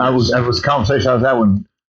ago. That was a conversation I was having.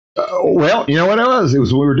 Well, you know what it was? It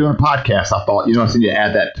was when we were doing a podcast. I thought, I need to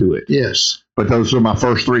add that to it. Yes. But those are my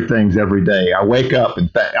first three things every day. I wake up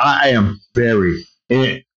and I am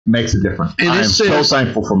it makes a difference. And I am so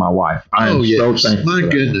thankful for my wife. I am so thankful. My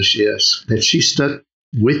goodness, yes. That she stuck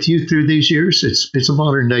with you through these years. It's a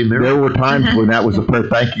modern day miracle. There were times when that was a prayer.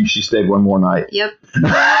 Thank you. She stayed one more night. Yep.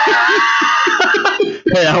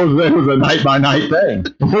 Hey, it was a night by night thing.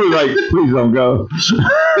 We were like, please don't go.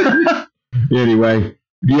 Anyway,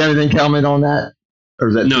 do you have anything to comment on that? Or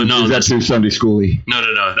is that that's too Sunday schooly? No.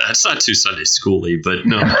 That's not too Sunday schooly, but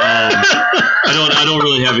no. I don't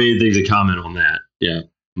really have anything to comment on that. Yeah.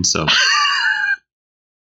 And so,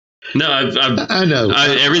 no, I know.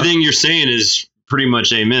 Everything you're saying is pretty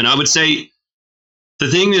much amen. I would say the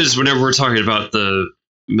thing is, whenever we're talking about the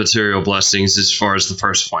material blessings, as far as the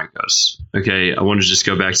first point goes, okay, I want to just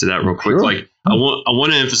go back to that real quick. Sure. Like, I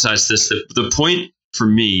want to emphasize this, that the point for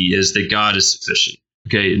me is that God is sufficient.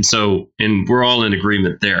 Okay, and we're all in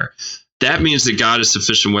agreement there. That means that God is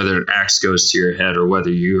sufficient whether an axe goes to your head or whether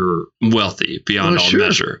you're wealthy beyond all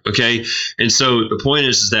measure. Okay, and so the point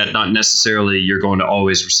is that not necessarily you're going to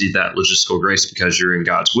always receive that logistical grace because you're in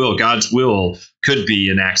God's will. God's will could be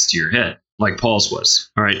an axe to your head, like Paul's was.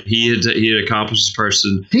 All right, he had accomplished his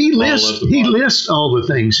person. He lists all the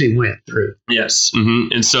things he went through. Yes, mm-hmm.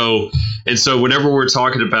 and so whenever we're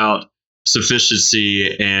talking about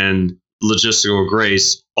sufficiency and logistical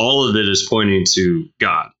grace, all of it is pointing to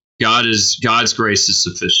God. God's grace is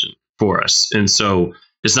sufficient for us. And so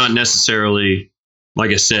it's not necessarily,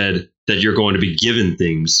 like I said, that you're going to be given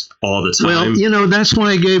things all the time. Well, that's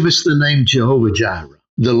why He gave us the name Jehovah Jireh.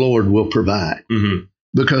 The Lord will provide. Mm-hmm.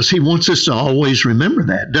 Because He wants us to always remember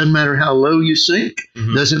that. Doesn't matter how low you sink.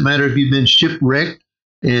 Mm-hmm. Doesn't matter if you've been shipwrecked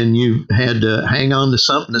and you had to hang on to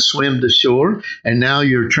something to swim to shore, and now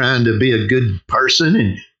you're trying to be a good person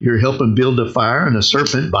and you're helping build a fire and a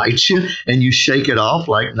serpent bites you and you shake it off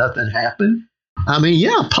like nothing happened. I mean,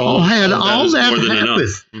 Paul had all that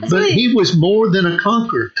happen, but he was more than a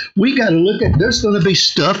conqueror. We got to look at, there's going to be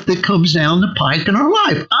stuff that comes down the pike in our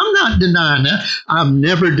life. I'm not denying that. I've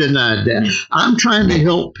never denied that. I'm trying to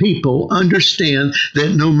help people understand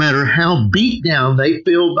that no matter how beat down they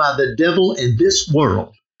feel by the devil in this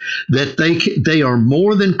world, that they are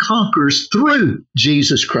more than conquerors through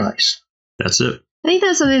Jesus Christ. That's it. I think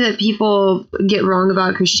that's something that people get wrong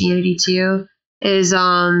about Christianity too. is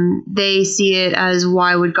they see it as,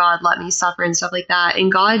 why would God let me suffer and stuff like that.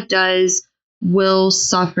 And God does will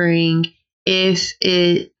suffering if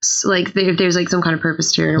it's like, if there's like some kind of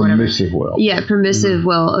purpose to it or whatever. Permissive will. Yeah, permissive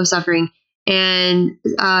will of suffering. And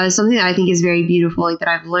something that I think is very beautiful, like that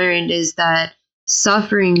I've learned, is that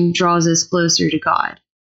suffering draws us closer to God.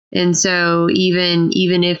 And so even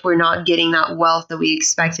if we're not getting that wealth that we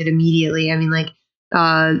expected immediately, I mean, like,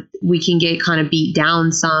 we can get kind of beat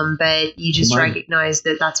down some, but you just recognize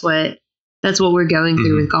that that's what we're going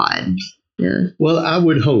through with God. Yeah. Well, I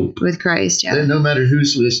would hope With Christ, yeah. that no matter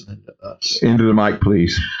who's listening to us, Into the mic,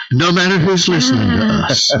 please. no matter who's listening to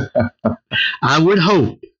us, I would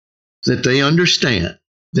hope that they understand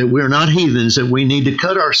that we're not heathens, that we need to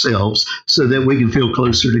cut ourselves so that we can feel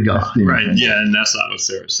closer to God. Right. Yeah, and that's not what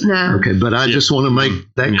Sarah said. No. Okay, but I just want to make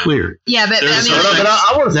that clear. Yeah, but I There's mean, a- But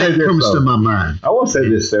I want to say That this, comes though. to my mind. I want to say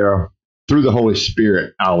this, Sarah. Through the Holy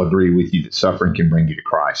Spirit, I'll agree with you that suffering can bring you to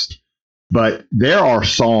Christ. But there are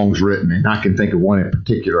songs written, and I can think of one in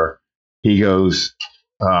particular. He goes,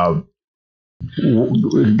 God,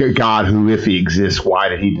 who, if he exists, why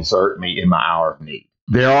did he desert me in my hour of need?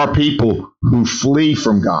 There are people who flee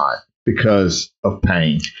from God because of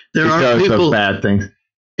pain, There are because people. of bad things.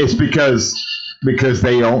 It's because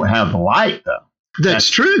they don't have the light, though. That's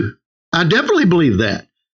true. I definitely believe that,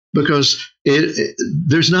 because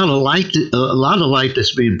there's not a lot of light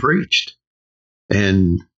that's being preached.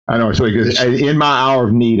 And I know. So he goes, in my hour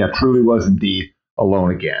of need, I truly was indeed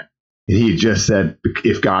alone again. And he just said,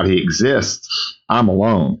 if God, he exists, I'm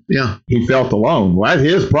alone. yeah, He felt alone. Well, that's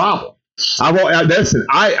his problem. I learned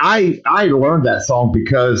that song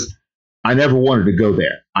because I never wanted to go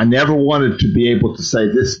there. I never wanted to be able to say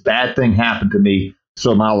this bad thing happened to me,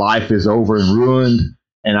 so my life is over and ruined.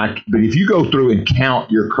 But if you go through and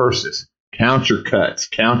count your curses, count your cuts,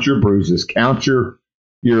 count your bruises, count your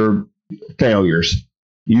failures,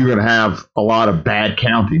 you're going to have a lot of bad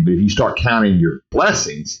counting. But if you start counting your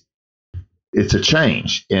blessings, it's a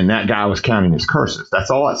change. And that guy was counting his curses.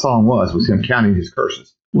 That's all that song was him counting his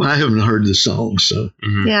curses. well, I haven't heard the song, so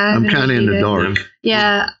Mhm. yeah, I'm kind of in the dark.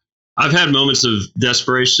 Yeah. I've had moments of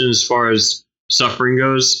desperation as far as suffering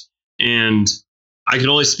goes, and I can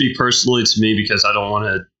only speak personally to me because I don't want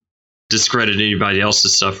to discredit anybody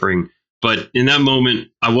else's suffering. But in that moment,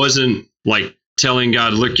 I wasn't like telling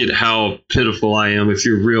God, look at how pitiful I am. If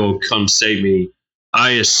you're real, come save me.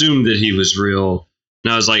 I assumed that he was real.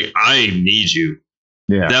 And I was like, I need you.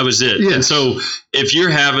 Yeah. That was it. Yes. And so if you're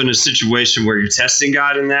having a situation where you're testing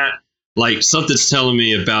God in that, like something's telling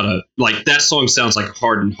me about that song sounds like a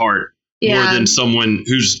hardened heart more Yeah. than someone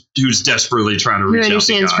who's desperately trying to Who reach out to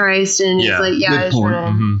understands God. Christ and Yeah. it's like, yeah, Good it's point.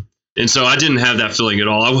 right. Mhm. And so I didn't have that feeling at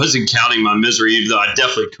all. I wasn't counting my misery, even though I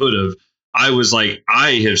definitely could have. I was like,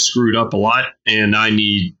 I have screwed up a lot, and I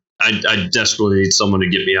desperately need someone to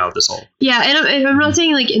get me out of this hole. Yeah, and I'm not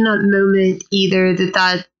saying like in that moment either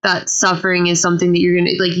that suffering is something that you're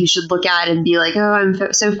gonna like you should look at and be like, oh,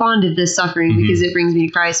 I'm so fond of this suffering Mhm. because it brings me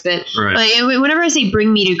to Christ. But Right. like whenever I say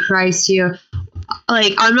bring me to Christ too,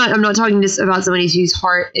 like I'm not talking just about somebody whose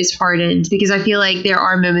heart is hardened, because I feel like there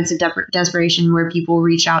are moments of desperation where people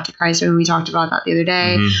reach out to Christ. And we talked about that the other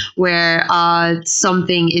day, Mhm. where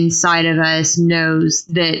something inside of us knows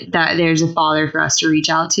that there's a Father for us to reach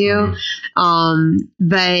out to.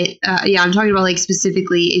 But I'm talking about like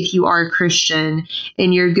specifically if you are a Christian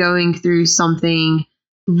and you're going through something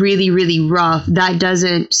really, really rough, that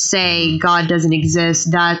doesn't say God doesn't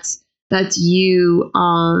exist. That's you,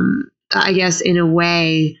 I guess, in a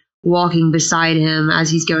way, walking beside him as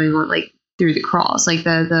he's going on, like through the cross, like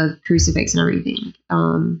the crucifix and everything.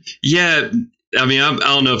 Yeah. I mean, I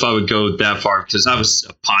don't know if I would go that far because I was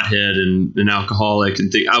a pothead and an alcoholic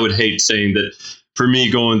and I would hate saying that for me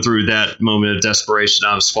going through that moment of desperation,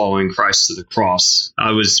 I was following Christ to the cross.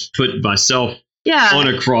 I was putting myself on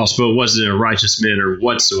a cross, but it wasn't in a righteous manner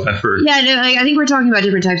whatsoever. Yeah, no, like, I think we're talking about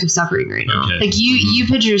different types of suffering right now. Okay. Like you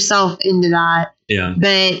put yourself into that. Yeah.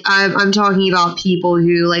 But I'm talking about people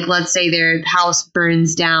who, like, let's say their house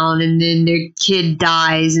burns down and then their kid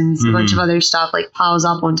dies and a bunch of other stuff like piles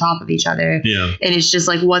up on top of each other. Yeah. And it's just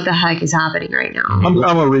like, what the heck is happening right now? I'm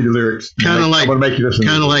going to read the lyrics. Kind of I'm going to make you listen.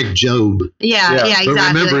 like Job. Yeah, Yeah. exactly. But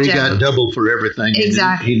remember, like he Job. got double for everything.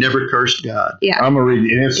 Exactly. He never cursed God. Yeah. I'm going to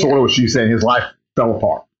read it. And it's sort of what she's saying. His life fell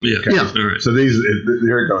apart. Yeah. Okay. Yeah. All right. So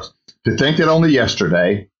here it goes. To think that only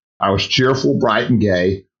yesterday I was cheerful, bright, and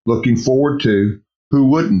gay, looking forward to who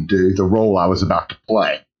wouldn't do the role I was about to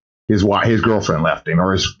play. His girlfriend left him,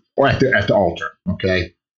 or at the altar.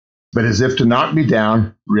 Okay, but as if to knock me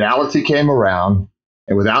down, reality came around,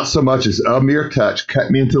 and without so much as a mere touch, cut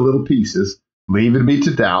me into little pieces, leaving me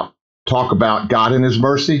to doubt. Talk about God and His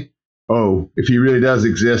mercy. oh, if he really does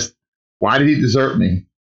exist, why did he desert me?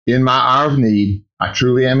 In my hour of need, I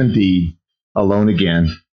truly am indeed alone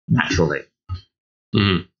again, naturally.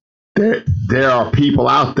 Mm-hmm. There are people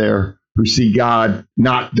out there who see God,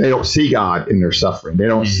 they don't see God in their suffering. They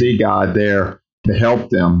don't see God there to help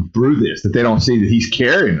them through this, that they don't see that he's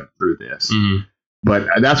carrying them through this. Mm-hmm. But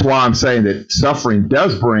that's why I'm saying that suffering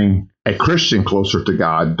does bring a Christian closer to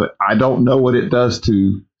God, but I don't know what it does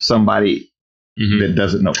to somebody that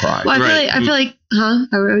doesn't know Christ. Well, I feel like,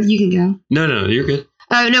 Oh, you can go. No, you're good.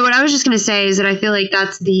 Oh, no, what I was just going to say is that I feel like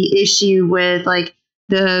that's the issue with like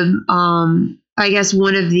the, I guess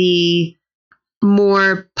one of the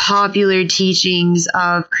more popular teachings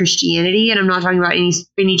of Christianity, and I'm not talking about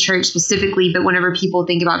any church specifically, but whenever people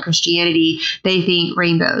think about Christianity, they think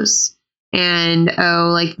rainbows and,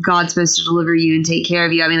 like God's supposed to deliver you and take care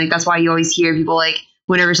of you. I mean, like, that's why you always hear people like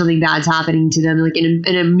whenever something bad's happening to them, like in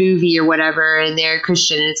a movie or whatever, and they're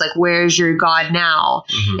Christian, and it's like, where's your God now?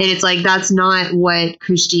 Mm-hmm. And it's like, that's not what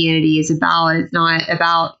Christianity is about. It's not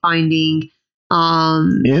about finding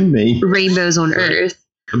in me rainbows on earth.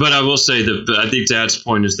 But I will say that I think Dad's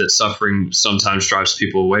point is that suffering sometimes drives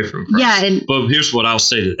people away from Christ. Yeah, but here's what I'll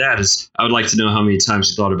say to that is I would like to know how many times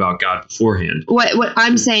you thought about God beforehand. What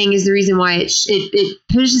I'm saying is the reason why it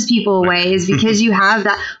pushes people away is because you have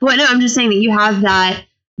that. Well, no, I'm just saying that you have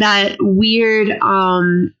that weird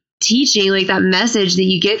teaching, like that message that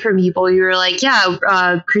you get from people who are like,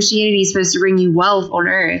 Christianity is supposed to bring you wealth on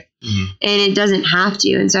earth. Mm-hmm. And it doesn't have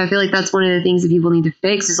to. And so I feel like that's one of the things that people need to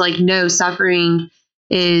fix is like, no, suffering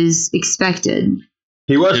is expected.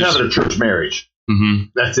 He was having a church marriage. Mm-hmm.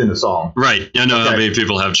 That's in the song. Right. I know how many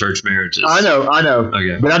people have church marriages. I know.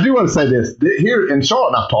 Okay. But I do want to say this. Here, and Charlotte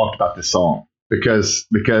and I've talked about this song because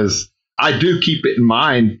I do keep it in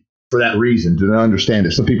mind for that reason, to understand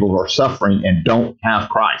that some people are suffering and don't have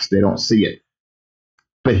Christ. They don't see it.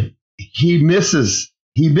 But he misses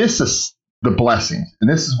the blessings. And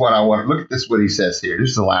this is what I want. Look at this, what he says here. This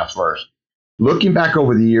is the last verse. Looking back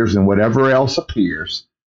over the years and whatever else appears,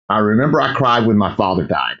 I remember I cried when my father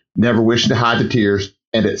died, never wishing to hide the tears,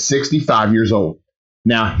 and at 65 years old.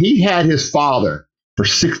 Now, he had his father for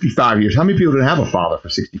 65 years. How many people didn't have a father for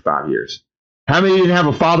 65 years? How many didn't have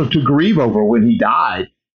a father to grieve over when he died?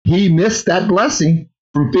 He missed that blessing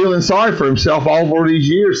from feeling sorry for himself all over these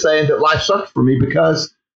years, saying that life sucks for me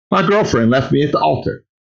because my girlfriend left me at the altar.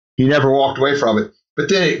 He never walked away from it. But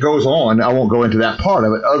then it goes on. I won't go into that part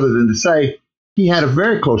of it other than to say, he had a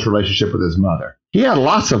very close relationship with his mother. He had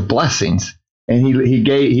lots of blessings, and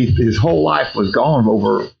his whole life was gone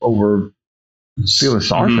over feeling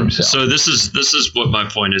sorry for himself. So this is what my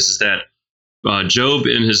point is that Job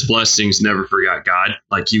in his blessings never forgot God.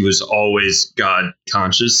 Like he was always God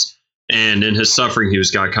conscious, and in his suffering he was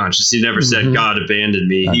God conscious. He never said God abandoned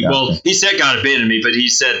me. He said God abandoned me, but he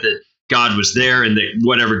said that God was there and that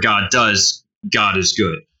whatever God does, God is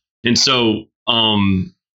good. And so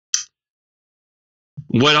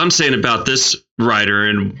what I'm saying about this writer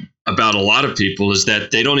and about a lot of people is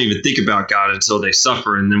that they don't even think about God until they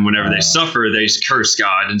suffer. And then whenever they suffer, they curse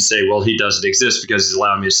God and say, well, he doesn't exist because he's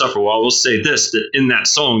allowed me to suffer. Well, I will say this, that in that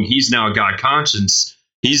song, he's now God conscious.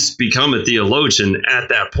 He's become a theologian at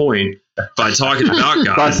that point by talking about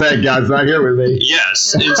God. By saying God's not here with me.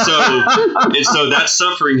 Yes. And so that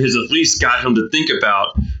suffering has at least got him to think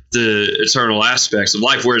about the eternal aspects of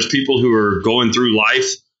life. Whereas people who are going through life,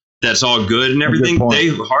 that's all good and everything, they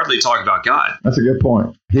hardly talk about God. That's a good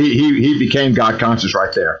point. He became God conscious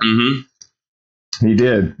right there. Mm-hmm. He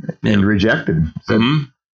did, and rejected him. So,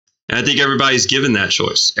 and I think everybody's given that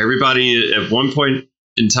choice. Everybody at one point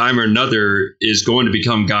in time or another is going to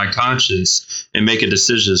become God conscious and make a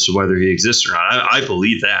decision as to whether he exists or not. I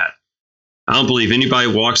believe that. I don't believe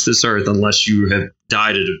anybody walks this earth unless you have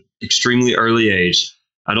died at an extremely early age.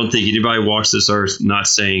 I don't think anybody walks this earth not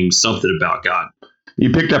saying something about God. You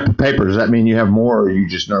picked up a paper. Does that mean you have more, or are you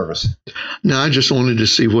just nervous? No, I just wanted to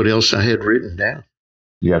see what else I had written down.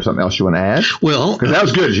 You have something else you want to add? Well, because that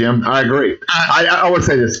was good, Jim. I agree. I would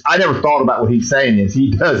say this. I never thought about what he's saying is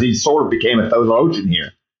he does. He sort of became a theologian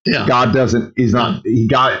here. Yeah. God doesn't. He's not.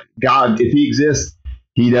 God. If he exists,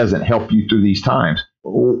 he doesn't help you through these times.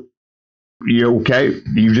 You okay?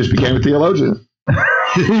 You just became a theologian.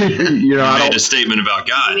 You made a statement about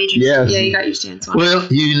God. Yes. Yeah, you got your stance on it. Well,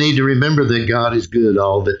 you need to remember that God is good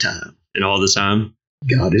all the time. And all the time?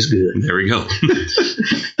 God is good. There we go.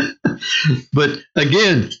 But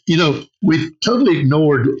again, we've totally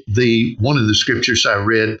ignored one of the scriptures I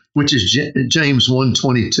read, which is James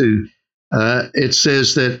 1:22. It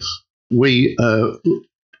says that we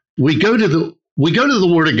go to the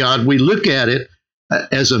Word of God. We look at it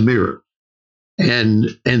as a mirror.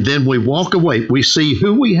 And then we walk away. We see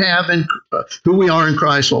who we have and who we are in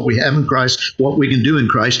Christ, what we have in Christ, what we can do in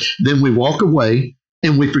Christ. Then we walk away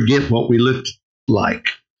and we forget what we looked like.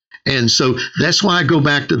 And so that's why I go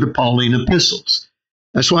back to the Pauline epistles.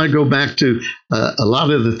 That's why I go back to a lot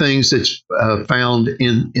of the things that's found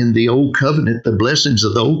in the Old Covenant. The blessings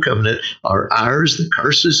of the Old Covenant are ours. The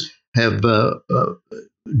curses have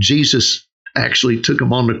Jesus actually took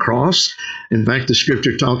them on the cross. In fact, the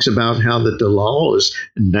scripture talks about how that the law is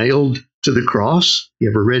nailed to the cross. You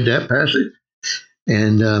ever read that passage?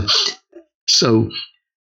 And so,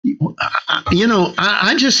 I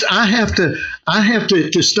have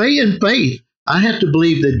to stay in faith. I have to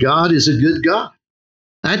believe that God is a good God.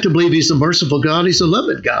 I have to believe He's a merciful God. He's a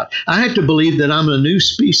loving God. I have to believe that I'm a new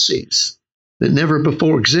species that never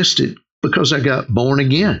before existed because I got born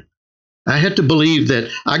again. I had to believe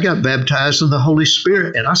that I got baptized in the Holy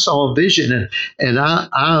Spirit and I saw a vision, and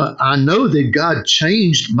I know that God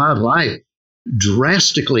changed my life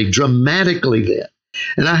dramatically then.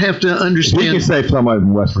 And I have to understand. He can save someone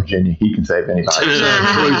in West Virginia. He can save anybody.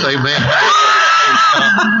 Truth, amen.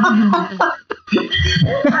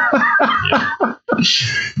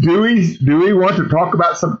 Do we want to talk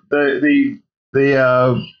about some the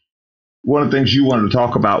one of the things you wanted to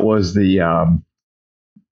talk about was the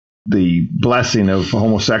blessing of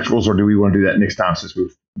homosexuals, or do we want to do that next time since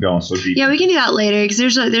we've gone so deep? Yeah, we can do that later because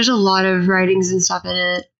there's a lot of writings and stuff in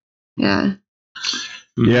it. Yeah.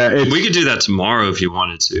 Yeah, we could do that tomorrow if you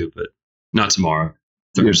wanted to, but not tomorrow.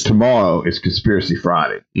 Thursday. Tomorrow is Conspiracy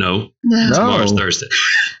Friday. No. Tomorrow's Thursday.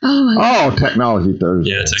 Oh, Technology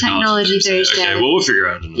Thursday. Yeah, Technology Thursday. Okay, well, we'll figure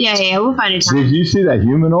out. Yeah, we'll find a time. Did you see that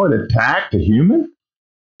humanoid attack a human?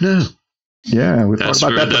 No. Yeah, we'll talk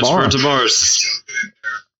about that tomorrow. That's for tomorrow.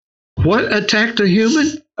 What attacked a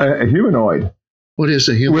human? A humanoid. What is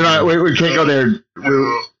a human? We can't go there.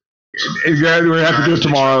 We have to do it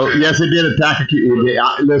tomorrow. Yes, it did attack a human.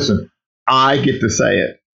 Listen, I get to say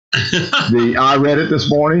it. I read it this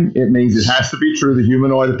morning. It means it has to be true. The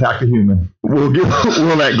humanoid attacked a human. We'll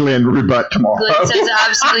let Glenn rebut tomorrow. Glenn says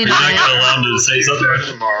absolutely not. You're not going to allow him to say something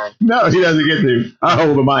tomorrow. No, he doesn't get to. I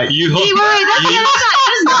hold the mic. You hold.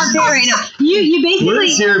 That's not fair right now. You basically.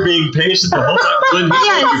 Glenn's here being patient the whole time.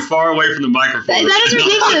 Glenn, you're far away from the microphone. That is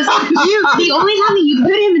ridiculous. The only time that you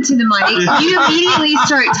put him into the mic, you immediately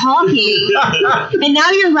start talking, and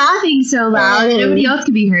now you're laughing so loud that nobody else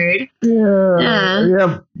can be heard.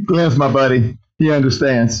 Yeah. Glenn's my buddy. He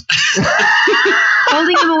understands.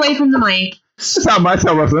 Holding him away from the mic. That's how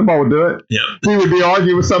Rush Limbaugh would do it. Yep. He would be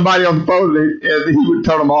arguing with somebody on the phone, and he would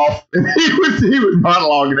turn them off. And he would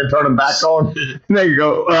monologue and then turn them back on. And they could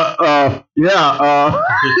go,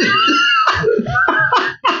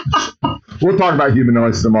 We'll talk about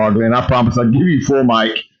humanoids tomorrow, Glenn. I promise I'll give you full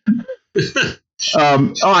mic.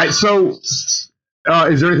 All right, so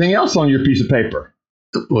is there anything else on your piece of paper?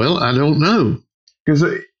 Well, I don't know. Because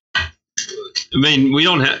I mean, we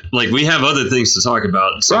don't have, we have other things to talk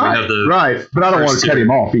about. So right, we have the right. But I don't want to cut him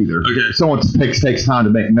off either. Okay. If someone takes time to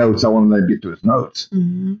make notes, I want to let him get to his notes.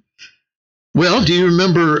 Mm-hmm. Well, do you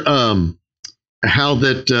remember how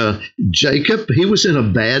that Jacob, he was in a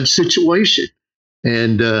bad situation,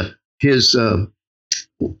 and his who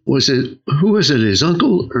was it, his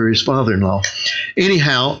uncle or his father-in-law?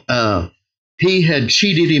 Anyhow, he had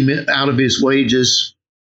cheated him out of his wages,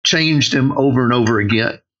 changed him over and over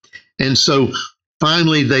again. And so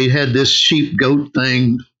finally they had this sheep goat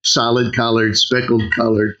thing, solid colored, speckled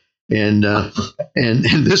colored, and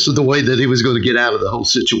this is the way that he was going to get out of the whole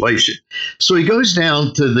situation. So he goes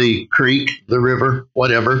down to the creek, the river,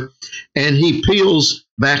 whatever, and he peels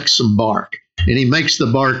back some bark, and he makes the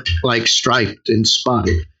bark like striped and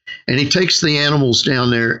spotted. And he takes the animals down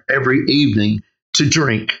there every evening to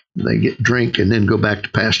drink. They get drink and then go back to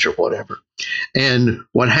pasture, whatever. And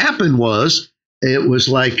what happened was, it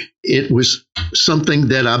was something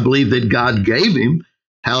that I believe that God gave him,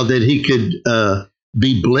 how that he could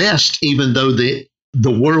be blessed, even though the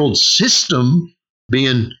world system,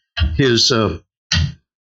 being his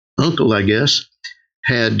uncle, I guess,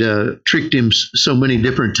 had tricked him so many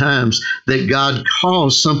different times that God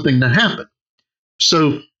caused something to happen.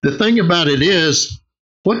 So the thing about it is,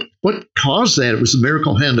 what caused that? It was the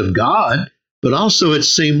miracle hand of God, but also it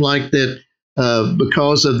seemed like that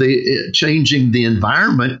because of the changing the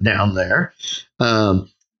environment down there,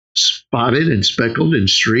 spotted and speckled and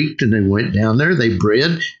streaked, and they went down there, they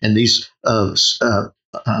bred, and these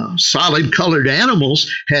solid colored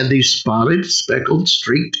animals had these spotted, speckled,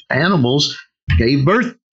 streaked animals gave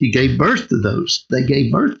birth. He gave birth to those. They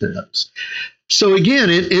gave birth to those. So again,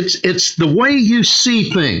 it's the way you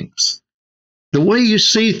see things. The way you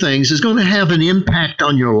see things is going to have an impact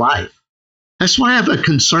on your life. That's why I have a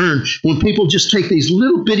concern when people just take these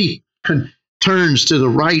little bitty turns to the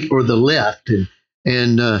right or the left,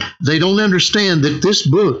 and they don't understand that this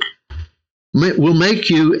book will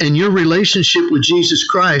make you, and your relationship with Jesus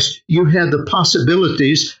Christ, you have the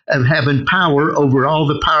possibilities of having power over all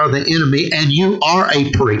the power of the enemy, and you are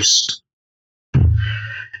a priest.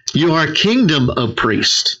 You are a kingdom of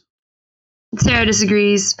priests. Sarah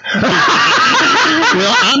disagrees.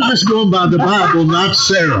 Well, I'm just going by the Bible, not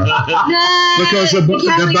Sarah. Because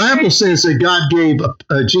the Bible says that God gave,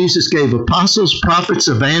 Jesus gave apostles, prophets,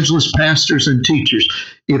 evangelists, pastors, and teachers.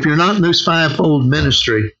 If you're not in this fivefold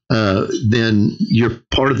ministry, then you're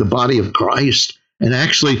part of the body of Christ. And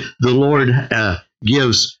actually, the Lord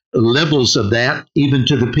gives levels of that even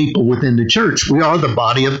to the people within the church. We are the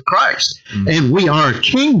body of Christ, and we are a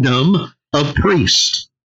kingdom of priests.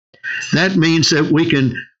 That means that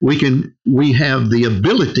we have the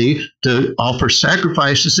ability to offer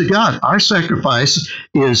sacrifices to God. Our sacrifice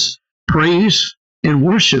is praise and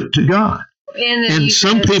worship to God. And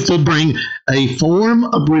some people bring a form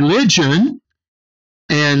of religion,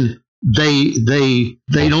 and they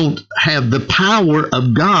don't have the power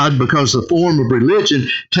of God, because the form of religion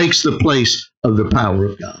takes the place of the power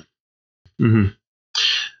of God. Mm-hmm.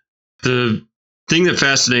 The thing that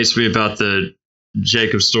fascinates me about the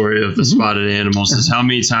Jacob story of the spotted animals is how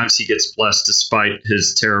many times he gets blessed despite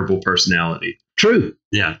his terrible personality. True.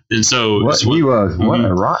 Yeah. And so he was what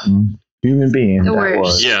a rotten human being that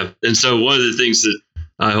was. Yeah. And so one of the things that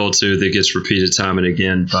I hold to that gets repeated time and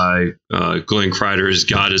again by Glenn Kreider is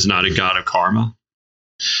God is not a God of karma.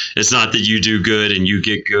 It's not that you do good and you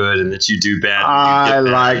get good, and that you do bad. I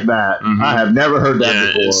like that. Mm-hmm. I have never heard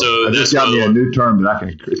that before. So that just got me a new term that I can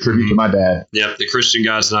attribute to my dad. Yeah, the Christian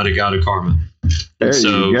God's not a God of karma. There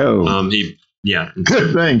you go.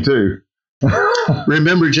 Good thing too.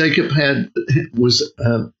 Remember, Jacob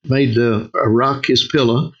made a rock his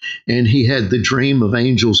pillow, and he had the dream of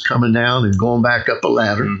angels coming down and going back up a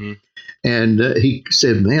ladder. Mm-hmm. And he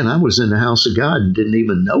said, "Man, I was in the house of God and didn't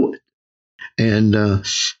even know it." And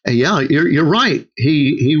you're right.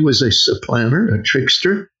 He was a supplanter, a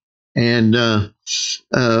trickster, and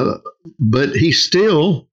but he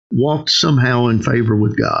still walked somehow in favor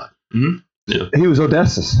with God. Mm-hmm. Yeah. He was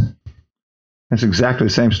Odysseus. That's exactly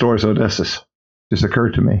the same story as Odysseus. Just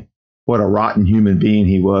occurred to me. What a rotten human being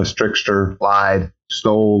he was. Trickster, lied,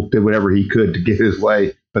 stole, did whatever he could to get his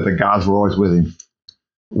way, but the gods were always with him.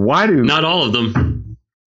 Not all of them.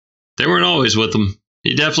 They weren't always with him.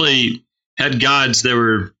 He definitely had gods that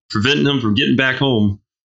were preventing him from getting back home.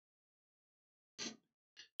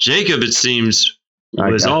 Jacob, it seems,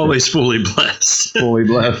 was always fully blessed. Fully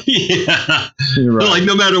blessed. Yeah. You're right. Like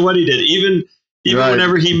no matter what he did, even right.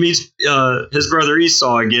 Whenever he meets his brother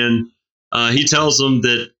Esau again, he tells him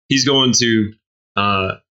that he's going to,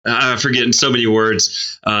 I forget in so many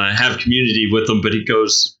words, have community with them, but he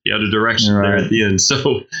goes the other direction there at the end.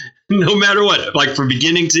 So no matter what, like from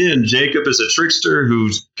beginning to end, Jacob is a trickster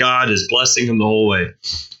whose God is blessing him the whole way.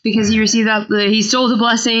 Because he received he stole the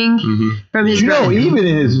blessing from his brother. Even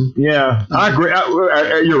in his, I agree.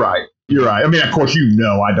 You're right. You're right. I mean, of course,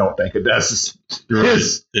 I don't think it does.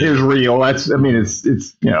 His real. It's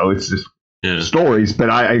just stories. But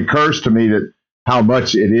it occurs to me that how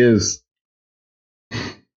much it is.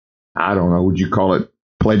 I don't know. Would you call it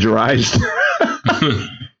plagiarized?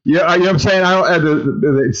 Yeah, you know what I'm saying?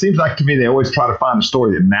 It seems like to me they always try to find a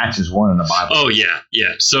story that matches one in the Bible. Oh,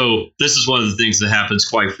 yeah. So this is one of the things that happens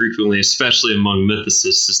quite frequently, especially among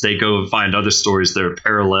mythicists, is they go and find other stories that are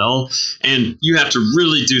parallel. And you have to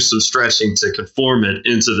really do some stretching to conform it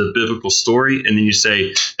into the biblical story. And then you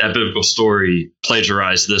say, that biblical story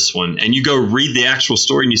plagiarized this one. And you go read the actual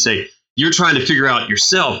story and you say, you're trying to figure out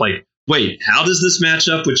yourself, like, wait, how does this match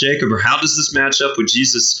up with Jacob? Or how does this match up with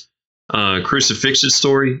Jesus' crucifixion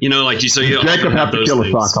story? Like you say, Jacob have to kill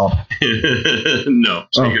a sock off. No,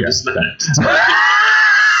 Jacob does not.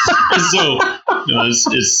 So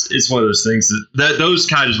it's one of those things that those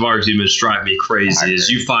kinds of arguments drive me crazy. Is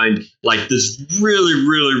you find like this really,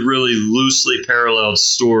 really, really loosely paralleled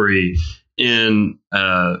story in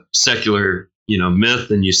secular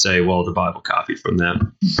myth, and you say, well, the Bible copied from that.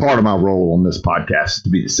 Part of my role on this podcast is to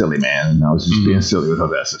be the silly man, and I was just being silly with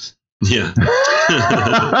Odysseus. Yeah.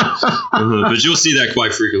 But you'll see that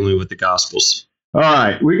quite frequently with the Gospels. All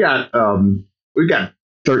right. We got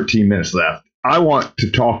 13 minutes left. I want to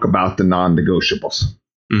talk about the non-negotiables.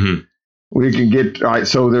 Mm-hmm. We can get, all right,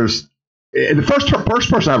 so there's, the first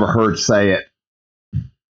person I ever heard say it,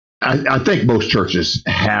 I think most churches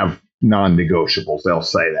have non-negotiables. They'll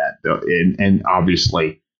say that. And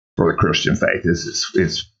obviously for the Christian faith,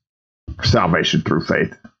 it's salvation through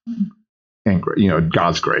faith. And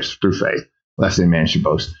God's grace through faith. lest any man should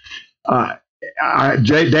boast.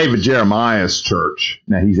 David Jeremiah's church,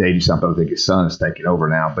 now he's 80-something, I think his son is taking over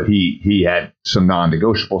now, but he had some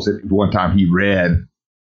non-negotiables. At one time he read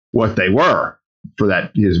what they were for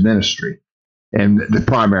his ministry. And the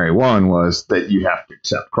primary one was that you have to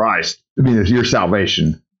accept Christ. I mean, your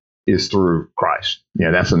salvation is through Christ.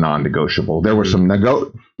 Yeah, that's a non-negotiable. There were some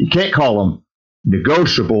you can't call them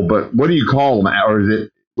negotiable, but what do you call them? Or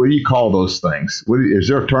what do you call those things? Is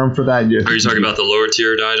there a term for that? Are you talking about the lower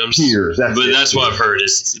tiered items? Tiers. That's what I've heard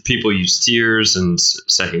is people use tiers and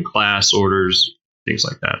second class orders, things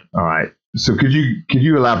like that. All right. So could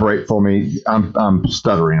you elaborate for me? I'm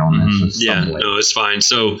stuttering on this. Yeah, no, it's fine.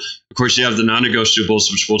 So of course you have the non-negotiables,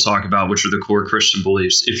 which we'll talk about, which are the core Christian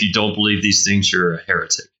beliefs. If you don't believe these things, you're a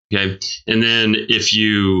heretic. Okay. And then if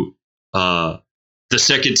you, the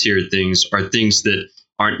second tier things are things that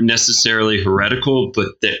aren't necessarily heretical, but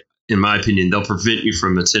that, in my opinion, they'll prevent you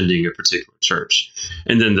from attending a particular church.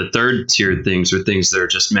 And then the third tier things are things that are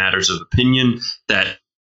just matters of opinion that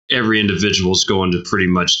every individual is going to pretty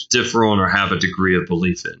much differ on or have a degree of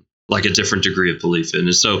belief in, like a different degree of belief in.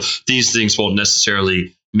 And so these things won't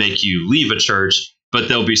necessarily make you leave a church, but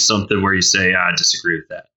there'll be something where you say, I disagree with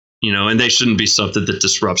that, and they shouldn't be something that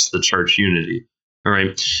disrupts the church unity. All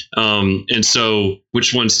right. And so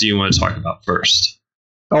which ones do you want to talk about first?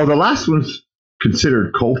 Oh, the last one's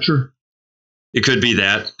considered culture. It could be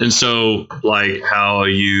that. And so like how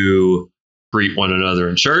you greet one another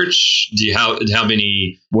in church. How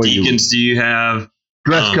many deacons do you have?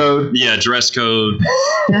 Dress code. Yeah, dress code.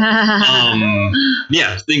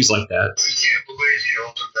 Yeah, things like that. I can't believe you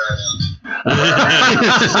opened that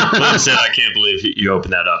up. Well, I said I can't believe you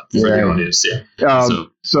opened that up for the audience. Yeah.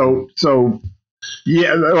 So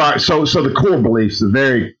yeah. All right. So the core beliefs,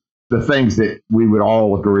 the things that we would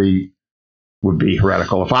all agree would be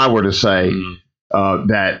heretical. If I were to say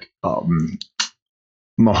that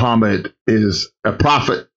Muhammad is a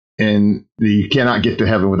prophet and you cannot get to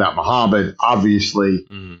heaven without Muhammad, obviously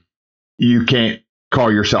you can't call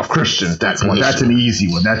yourself Christian at that point. That's an easy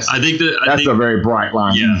one. That's a very bright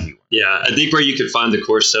line. Yeah, easy one. Yeah. I think where you could find the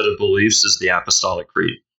core set of beliefs is the Apostolic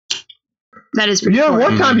Creed. That is pretty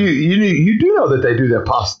one time you do know that they do the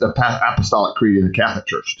Apostolic Creed in the Catholic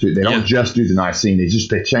Church too. They don't just do the Nicene. They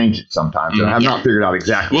change it sometimes. And I've not figured out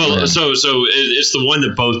exactly. Well, so it's the one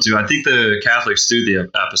that both do. I think the Catholics do the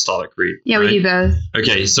Apostolic Creed. Yeah, right? We do both.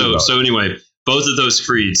 Okay, so anyway, both of those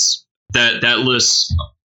creeds that lists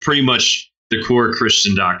pretty much the core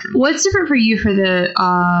Christian doctrine. What's different for you for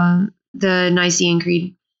the Nicene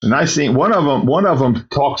Creed? The Nicene, one of them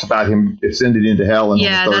talks about him ascended into hell, and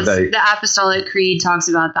on the third day. The Apostolic Creed talks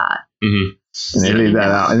about that. Mm-hmm. And they leave that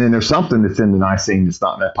out. And then there's something that's in the Nicene that's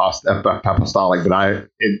not apostolic. But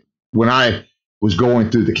when I was going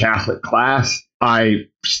through the Catholic class, I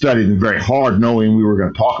studied them very hard, knowing we were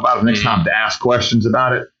going to talk about it next time to ask questions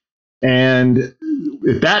about it. And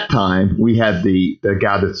at that time, we had the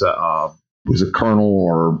guy that's was a colonel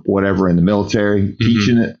or whatever in the military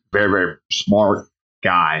teaching it. Very, very smart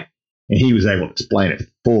guy, and he was able to explain it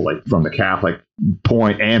fully from the Catholic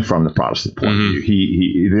point and from the Protestant point of view.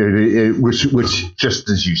 He which just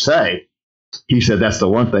as you say, he said that's the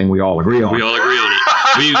one thing we all agree on. We all agree on it.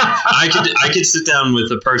 I could sit down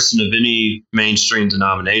with a person of any mainstream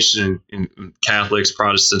denomination, in Catholics,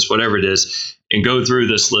 Protestants, whatever it is, and go through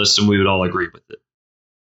this list, and we would all agree with it.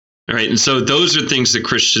 All right, and so those are things that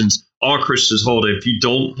all Christians hold. If you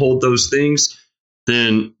don't hold those things,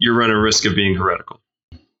 then you're running a risk of being heretical.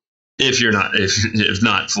 If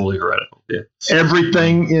not fully heretical. Yeah.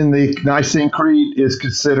 Everything in the Nicene Creed is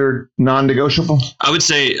considered non-negotiable? I would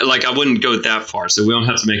say, I wouldn't go that far, so we don't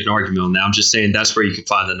have to make an argument on that. I'm just saying that's where you can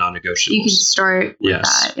find the non-negotiables. You can start with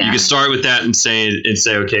that. Yeah. You can start with that and say,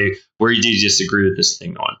 okay, where do you disagree with this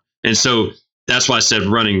thing on? And so that's why I said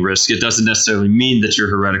running risk. It doesn't necessarily mean that you're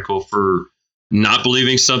heretical for not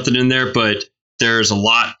believing something in there, but there's a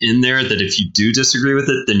lot in there that if you do disagree with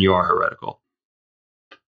it, then you are heretical.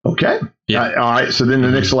 Okay. Yeah. All right. So then the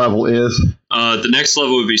next level is? The next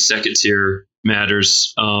level would be second tier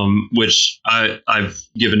matters, which I've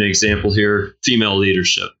given an example here, female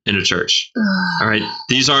leadership in a church. All right.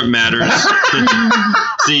 These aren't matters.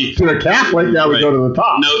 See, to a Catholic, that would go to the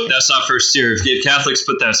top. No, that's not first tier. If Catholics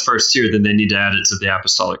put that as first tier, then they need to add it to the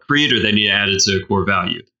Apostolic Creed, or they need to add it to a core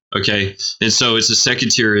value. Okay, and so it's a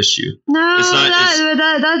second tier issue. No, it's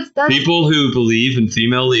not. That's people who believe in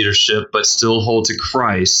female leadership but still hold to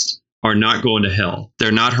Christ are not going to hell.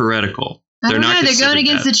 They're not heretical. They're going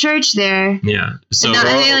against the church there. Yeah, so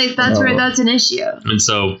that's where that's an issue. And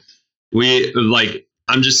so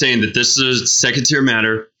I'm just saying that this is a second tier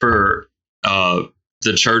matter for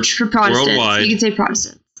the church for Protestants. worldwide. You can say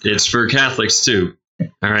Protestants. It's for Catholics too.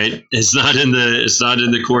 All right. It's not in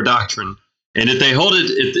the core doctrine. And if they hold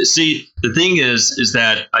it, see, the thing is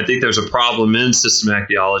that I think there's a problem in systematic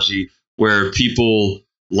theology where people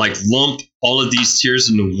like lump all of these tiers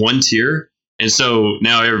into one tier. And so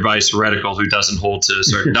now everybody's heretical who doesn't hold to a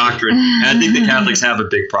certain doctrine. And I think the Catholics have a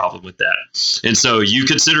big problem with that. And so you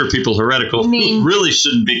consider people heretical who really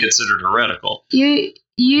shouldn't be considered heretical.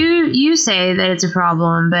 You say that it's a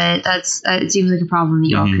problem, but it seems like a problem that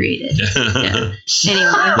y'all created. Yeah.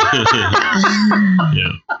 Anyway.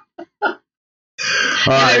 Yeah.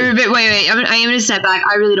 But wait. I am going to step back.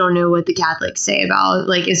 I really don't know what the Catholics say about,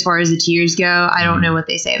 like, as far as the tiers go. I don't know what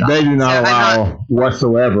they say about. They do not allow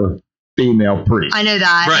whatsoever female priests. I know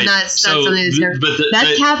that. Right. And that's something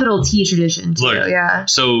that's capital T tradition too. Look, yeah.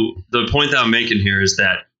 So the point that I'm making here is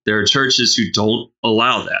that there are churches who don't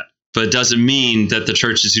allow that, but it doesn't mean that the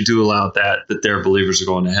churches who do allow that their believers are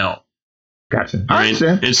going to hell. Gotcha. All right.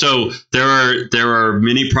 And so there are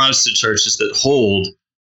many Protestant churches that hold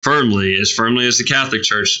firmly as the Catholic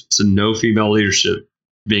Church to no female leadership.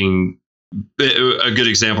 Being a good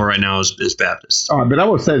example right now is Baptist. All right, but I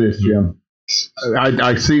will say this, Jim.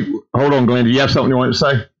 I see. Hold on, Glenn. Do you have something you want to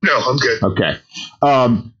say? No, I'm good. Okay.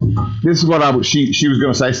 This is what she was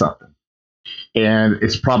going to say something, and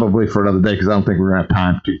it's probably for another day because I don't think we're going to have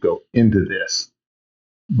time to go into this.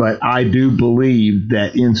 But I do believe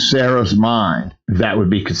that in Sarah's mind, that would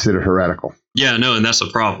be considered heretical. Yeah, no, and that's a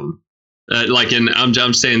problem.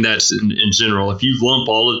 I'm saying that in general. If you lump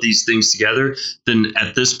all of these things together, then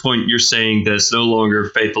at this point you're saying that it's no longer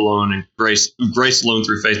faith alone and grace alone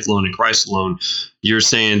through faith alone and Christ alone. You're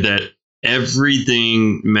saying that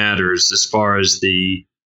everything matters as far as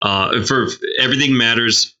for everything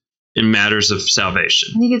matters in matters of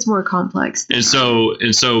salvation. I think it's more complex. And so,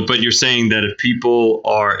 but you're saying that if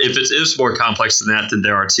it is more complex than that, then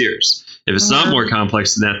there are tiers. If it's not more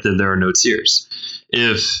complex than that, then there are no tiers.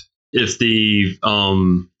 If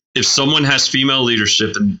someone has female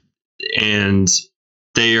leadership and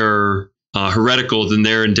they are heretical, then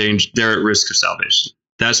they're in danger. They're at risk of salvation.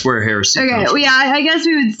 That's where heresy comes from. Well, yeah, I guess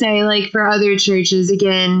we would say, like, for other churches,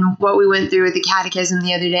 again, what we went through with the catechism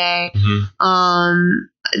the other day,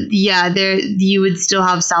 there you would still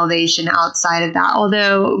have salvation outside of that.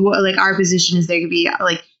 Although, like, our position is there could be,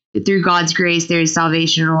 like, through God's grace, there is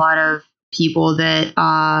salvation in a lot of people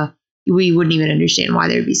that we wouldn't even understand why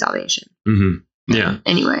there would be salvation. Mm-hmm. Yeah.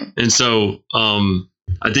 Anyway. And so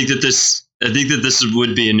I think that this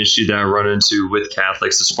would be an issue that I run into with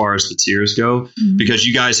Catholics as far as the tiers go, because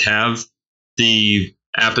you guys have the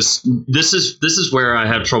this is where I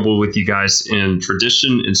have trouble with you guys in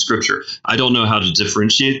tradition and scripture. I don't know how to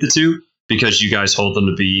differentiate the two because you guys hold them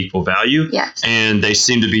to be equal value. Yes. And they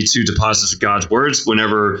seem to be two deposits of God's words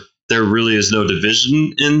whenever there really is no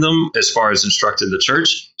division in them as far as instructing the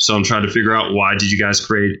church. So I'm trying to figure out, why did you guys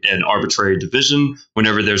create an arbitrary division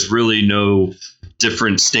whenever there's really no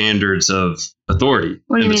different standards of authority?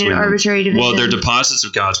 What do you mean an arbitrary division? Well, they're deposits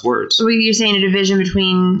of God's words. So you're saying a division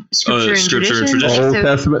between scripture and tradition? Old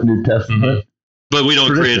Testament, New Testament. Mm-hmm. But we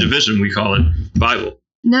don't create a division. We call it Bible.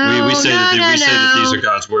 No, we say that these are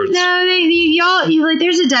God's words. No, y'all, like,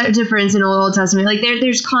 there's a difference in the Old Testament. Like,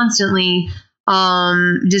 there's constantly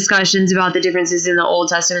discussions about the differences in the Old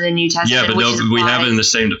Testament and the New Testament. Yeah, but we have it in the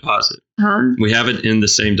same deposit. We have it in the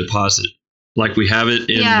same deposit. Like, we have it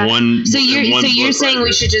in one. So you're saying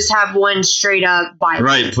we should just have one straight up Bible,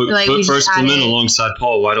 right? Put First Clement alongside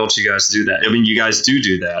Paul. Why don't you guys do that? I mean, you guys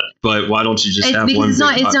do that, but why don't you just have one?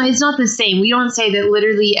 It's not the same. We don't say that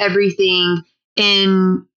literally everything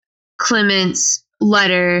in Clement's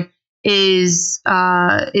letter is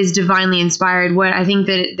divinely inspired. What I think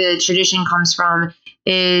that the tradition comes from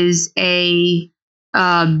is a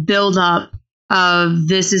buildup of,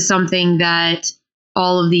 this is something that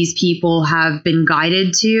all of these people have been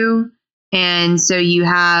guided to, and so you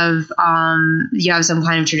have some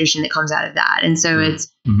kind of tradition that comes out of that, and so it's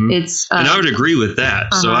and I would agree with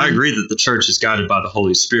that. So I agree that the church is guided by the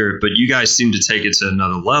Holy Spirit, but you guys seem to take it to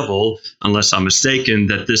another level, unless I'm mistaken,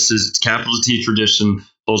 that this is capital T tradition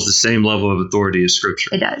holds the same level of authority as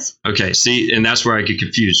Scripture. It does. Okay, see, and that's where I get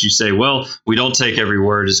confused. You say, well, we don't take every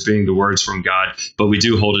word as being the words from God, but we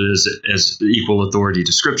do hold it as equal authority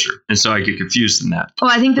to Scripture. And so I get confused in that.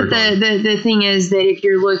 Well, I think that the thing is that if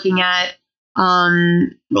you're looking at,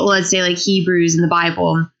 let's say, like, Hebrews in the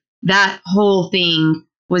Bible, that whole thing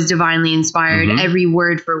was divinely inspired, every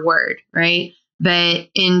word for word, right? But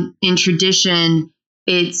in tradition,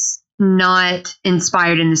 it's not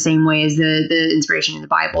inspired in the same way as the inspiration in the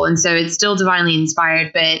Bible, and so it's still divinely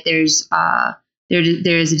inspired, but there is a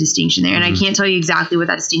distinction there, and I can't tell you exactly what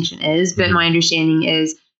that distinction is, but my understanding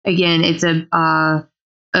is, again, it's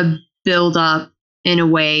a build up in a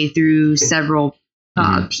way through several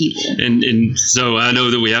people. And so I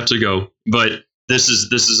know that we have to go, but this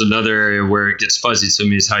is another area where it gets fuzzy to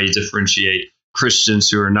me, is how you differentiate Christians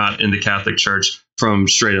who are not in the Catholic Church from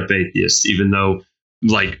straight up atheists, even though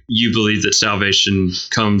like you believe that salvation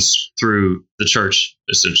comes through the church,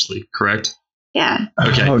 essentially, correct? Yeah.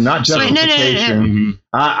 Okay. Oh, not justification.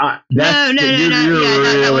 No. You're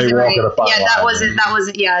really walking a fine line. That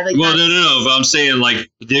wasn't. Yeah. Like, well, no. But I'm saying, like,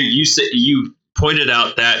 you pointed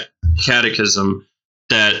out that catechism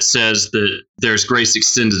that says that there's grace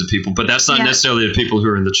extended to people, but that's not necessarily the people who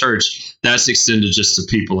are in the church. That's extended just to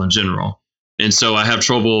people in general. And so I have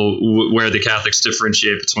trouble where the Catholics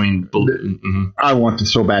differentiate between. I want to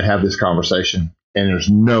so bad have this conversation, and there's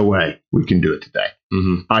no way we can do it today.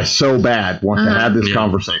 I so bad want to have this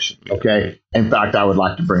conversation. Okay. In fact, I would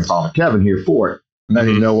like to bring Father Kevin here for it and let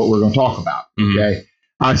him know what we're going to talk about. Okay.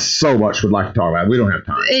 I so much would like to talk about it. We don't have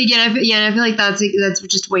time. Again, I feel like that's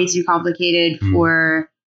just way too complicated for.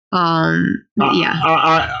 I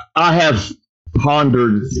have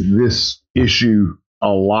pondered this issue a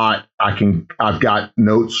lot. I've got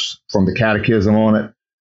notes from the catechism on it,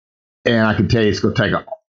 and I can tell you it's going to take a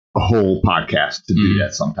whole podcast to do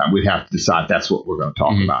that sometime. We'd have to decide that's what we're going to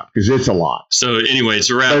talk about, because it's a lot. So anyway,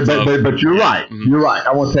 to wrap up. But you're right. You're right.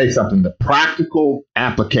 I want to tell you something. The practical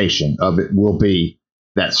application of it will be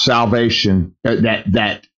that salvation,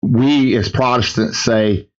 that we as Protestants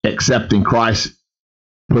say accepting Christ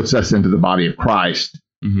puts us into the body of Christ.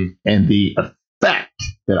 And the effect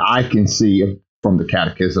that I can see from the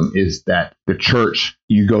catechism is that the church,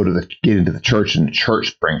 you get into the church and the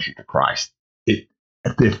church brings you to Christ. The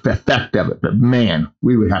effect of it. But man,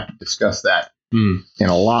 we would have to discuss that in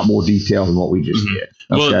a lot more detail than what we just did.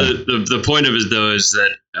 Okay? Well, the point of it, though, is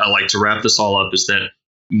that I like to wrap this all up, is that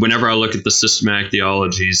whenever I look at the systematic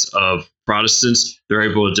theologies of Protestants, they're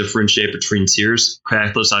able to differentiate between tiers.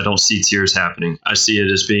 Catholics, I don't see tiers happening. I see it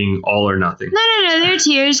as being all or nothing. No, there are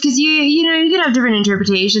tiers, because you can have different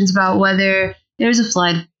interpretations about whether there's a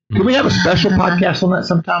flood. Can we have a special podcast on that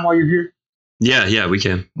sometime while you're here? Yeah, we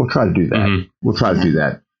can. We'll try to do that. We'll try to do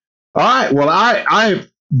that. All right. Well,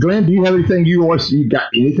 Glenn, do you have anything you got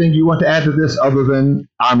anything you want to add to this other than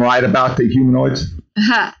I'm right about the humanoids?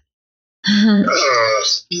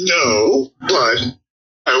 No, but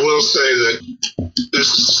I will say that this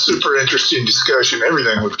is a super interesting discussion,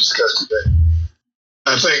 everything we've discussed today.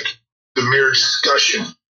 I think the mere discussion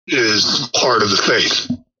is part of the faith.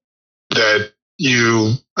 That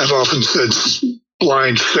I've often said,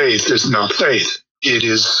 blind faith is not faith. It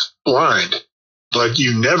is blind. But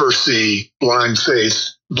you never see blind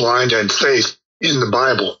and faith in the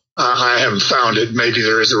Bible. I haven't found it. Maybe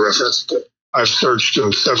there is a reference, but I've searched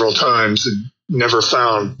them several times and never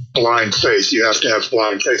found blind faith. You have to have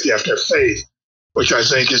blind faith. You have to have faith, which I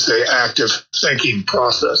think is the active thinking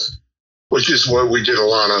process, which is what we did a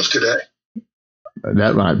lot of today.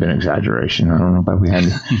 That might have been exaggeration. I don't know if we had to.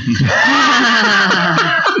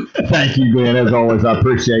 Thank you, Glenn. As always, I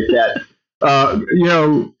appreciate that.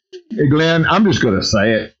 Glenn, I'm just going to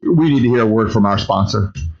say it. We need to hear a word from our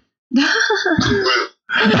sponsor. That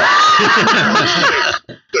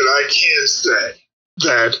I can say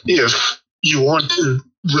that if you want to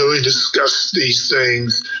really discuss these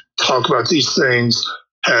things, talk about these things,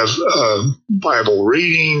 have Bible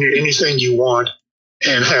reading, anything you want,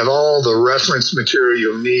 and have all the reference material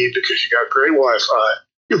you'll need because you got great Wi-Fi,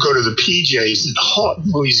 you'll go to the PJs in hot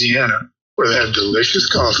Louisiana, where they have delicious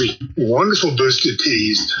coffee, wonderful boosted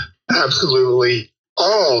teas, absolutely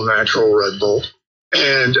all natural Red Bull,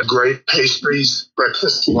 and great pastries,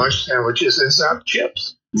 breakfast, lunch sandwiches, and Zap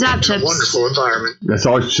chips. Zap chips. A wonderful environment. That's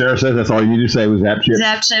all Sarah says. That's all you need to say was Zap chips.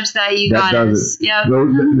 Zap chips that you got us. Yep.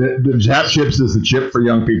 The Zap chips is the chip for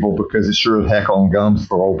young people because it's sure as heck on gums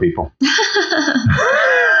for old people.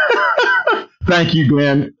 Thank you,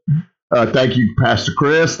 Glenn. Thank you, Pastor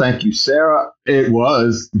Chris. Thank you, Sarah. It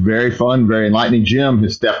was very fun, very enlightening. Jim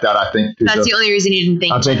has stepped out, I think. That's the only reason he didn't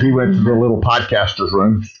think. I think he went to the little podcaster's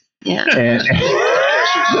room. Yeah.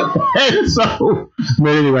 And so, but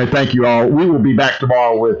anyway, thank you all. We will be back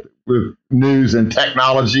tomorrow with news and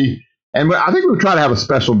technology. And I think we'll try to have a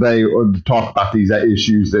special day to talk about these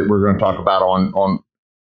issues that we're going to talk about on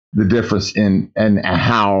the difference in and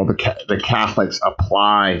how the Catholics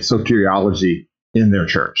apply soteriology in their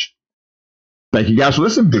church. Thank you guys for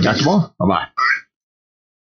listening. Be back tomorrow. Bye-bye.